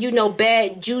to send you no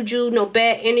bad juju, no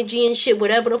bad energy and shit,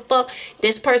 whatever the fuck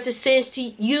this person sends to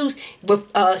use.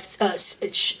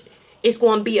 It's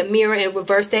going to be a mirror and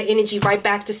reverse that energy right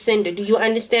back to sender. Do you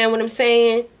understand what I'm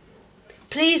saying?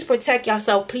 Please protect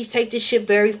yourself. Please take this shit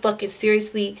very fucking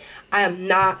seriously. I am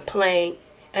not playing.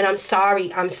 And I'm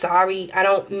sorry. I'm sorry. I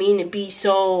don't mean to be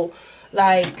so,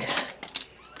 like,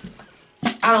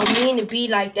 I don't mean to be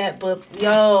like that. But,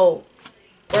 yo,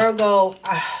 Virgo,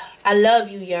 I love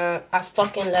you, young. I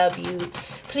fucking love you.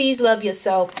 Please love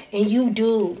yourself. And you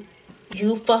do.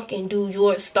 You fucking do.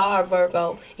 You're a star,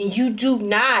 Virgo. And you do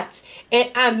not.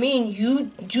 And I mean,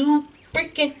 you do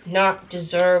freaking not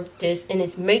deserve this. And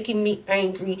it's making me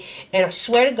angry. And I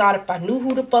swear to God, if I knew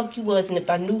who the fuck you was and if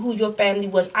I knew who your family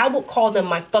was, I would call them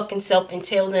my fucking self and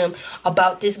tell them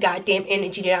about this goddamn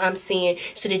energy that I'm seeing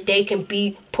so that they can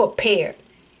be prepared.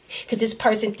 Because this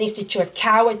person thinks that you're a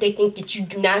coward. They think that you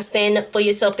do not stand up for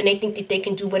yourself. And they think that they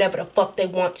can do whatever the fuck they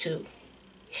want to.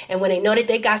 And when they know that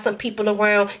they got some people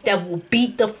around that will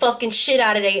beat the fucking shit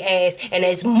out of their ass and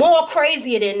is more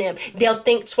crazier than them, they'll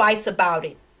think twice about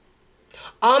it.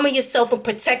 Armor yourself and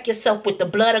protect yourself with the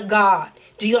blood of God.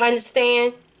 Do you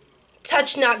understand?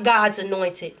 Touch not God's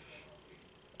anointed.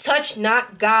 Touch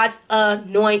not God's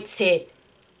anointed.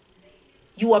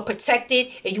 You are protected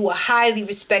and you are highly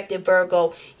respected,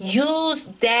 Virgo. Use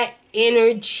that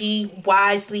energy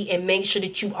wisely and make sure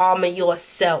that you armor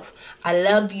yourself. I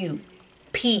love you.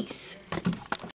 Peace.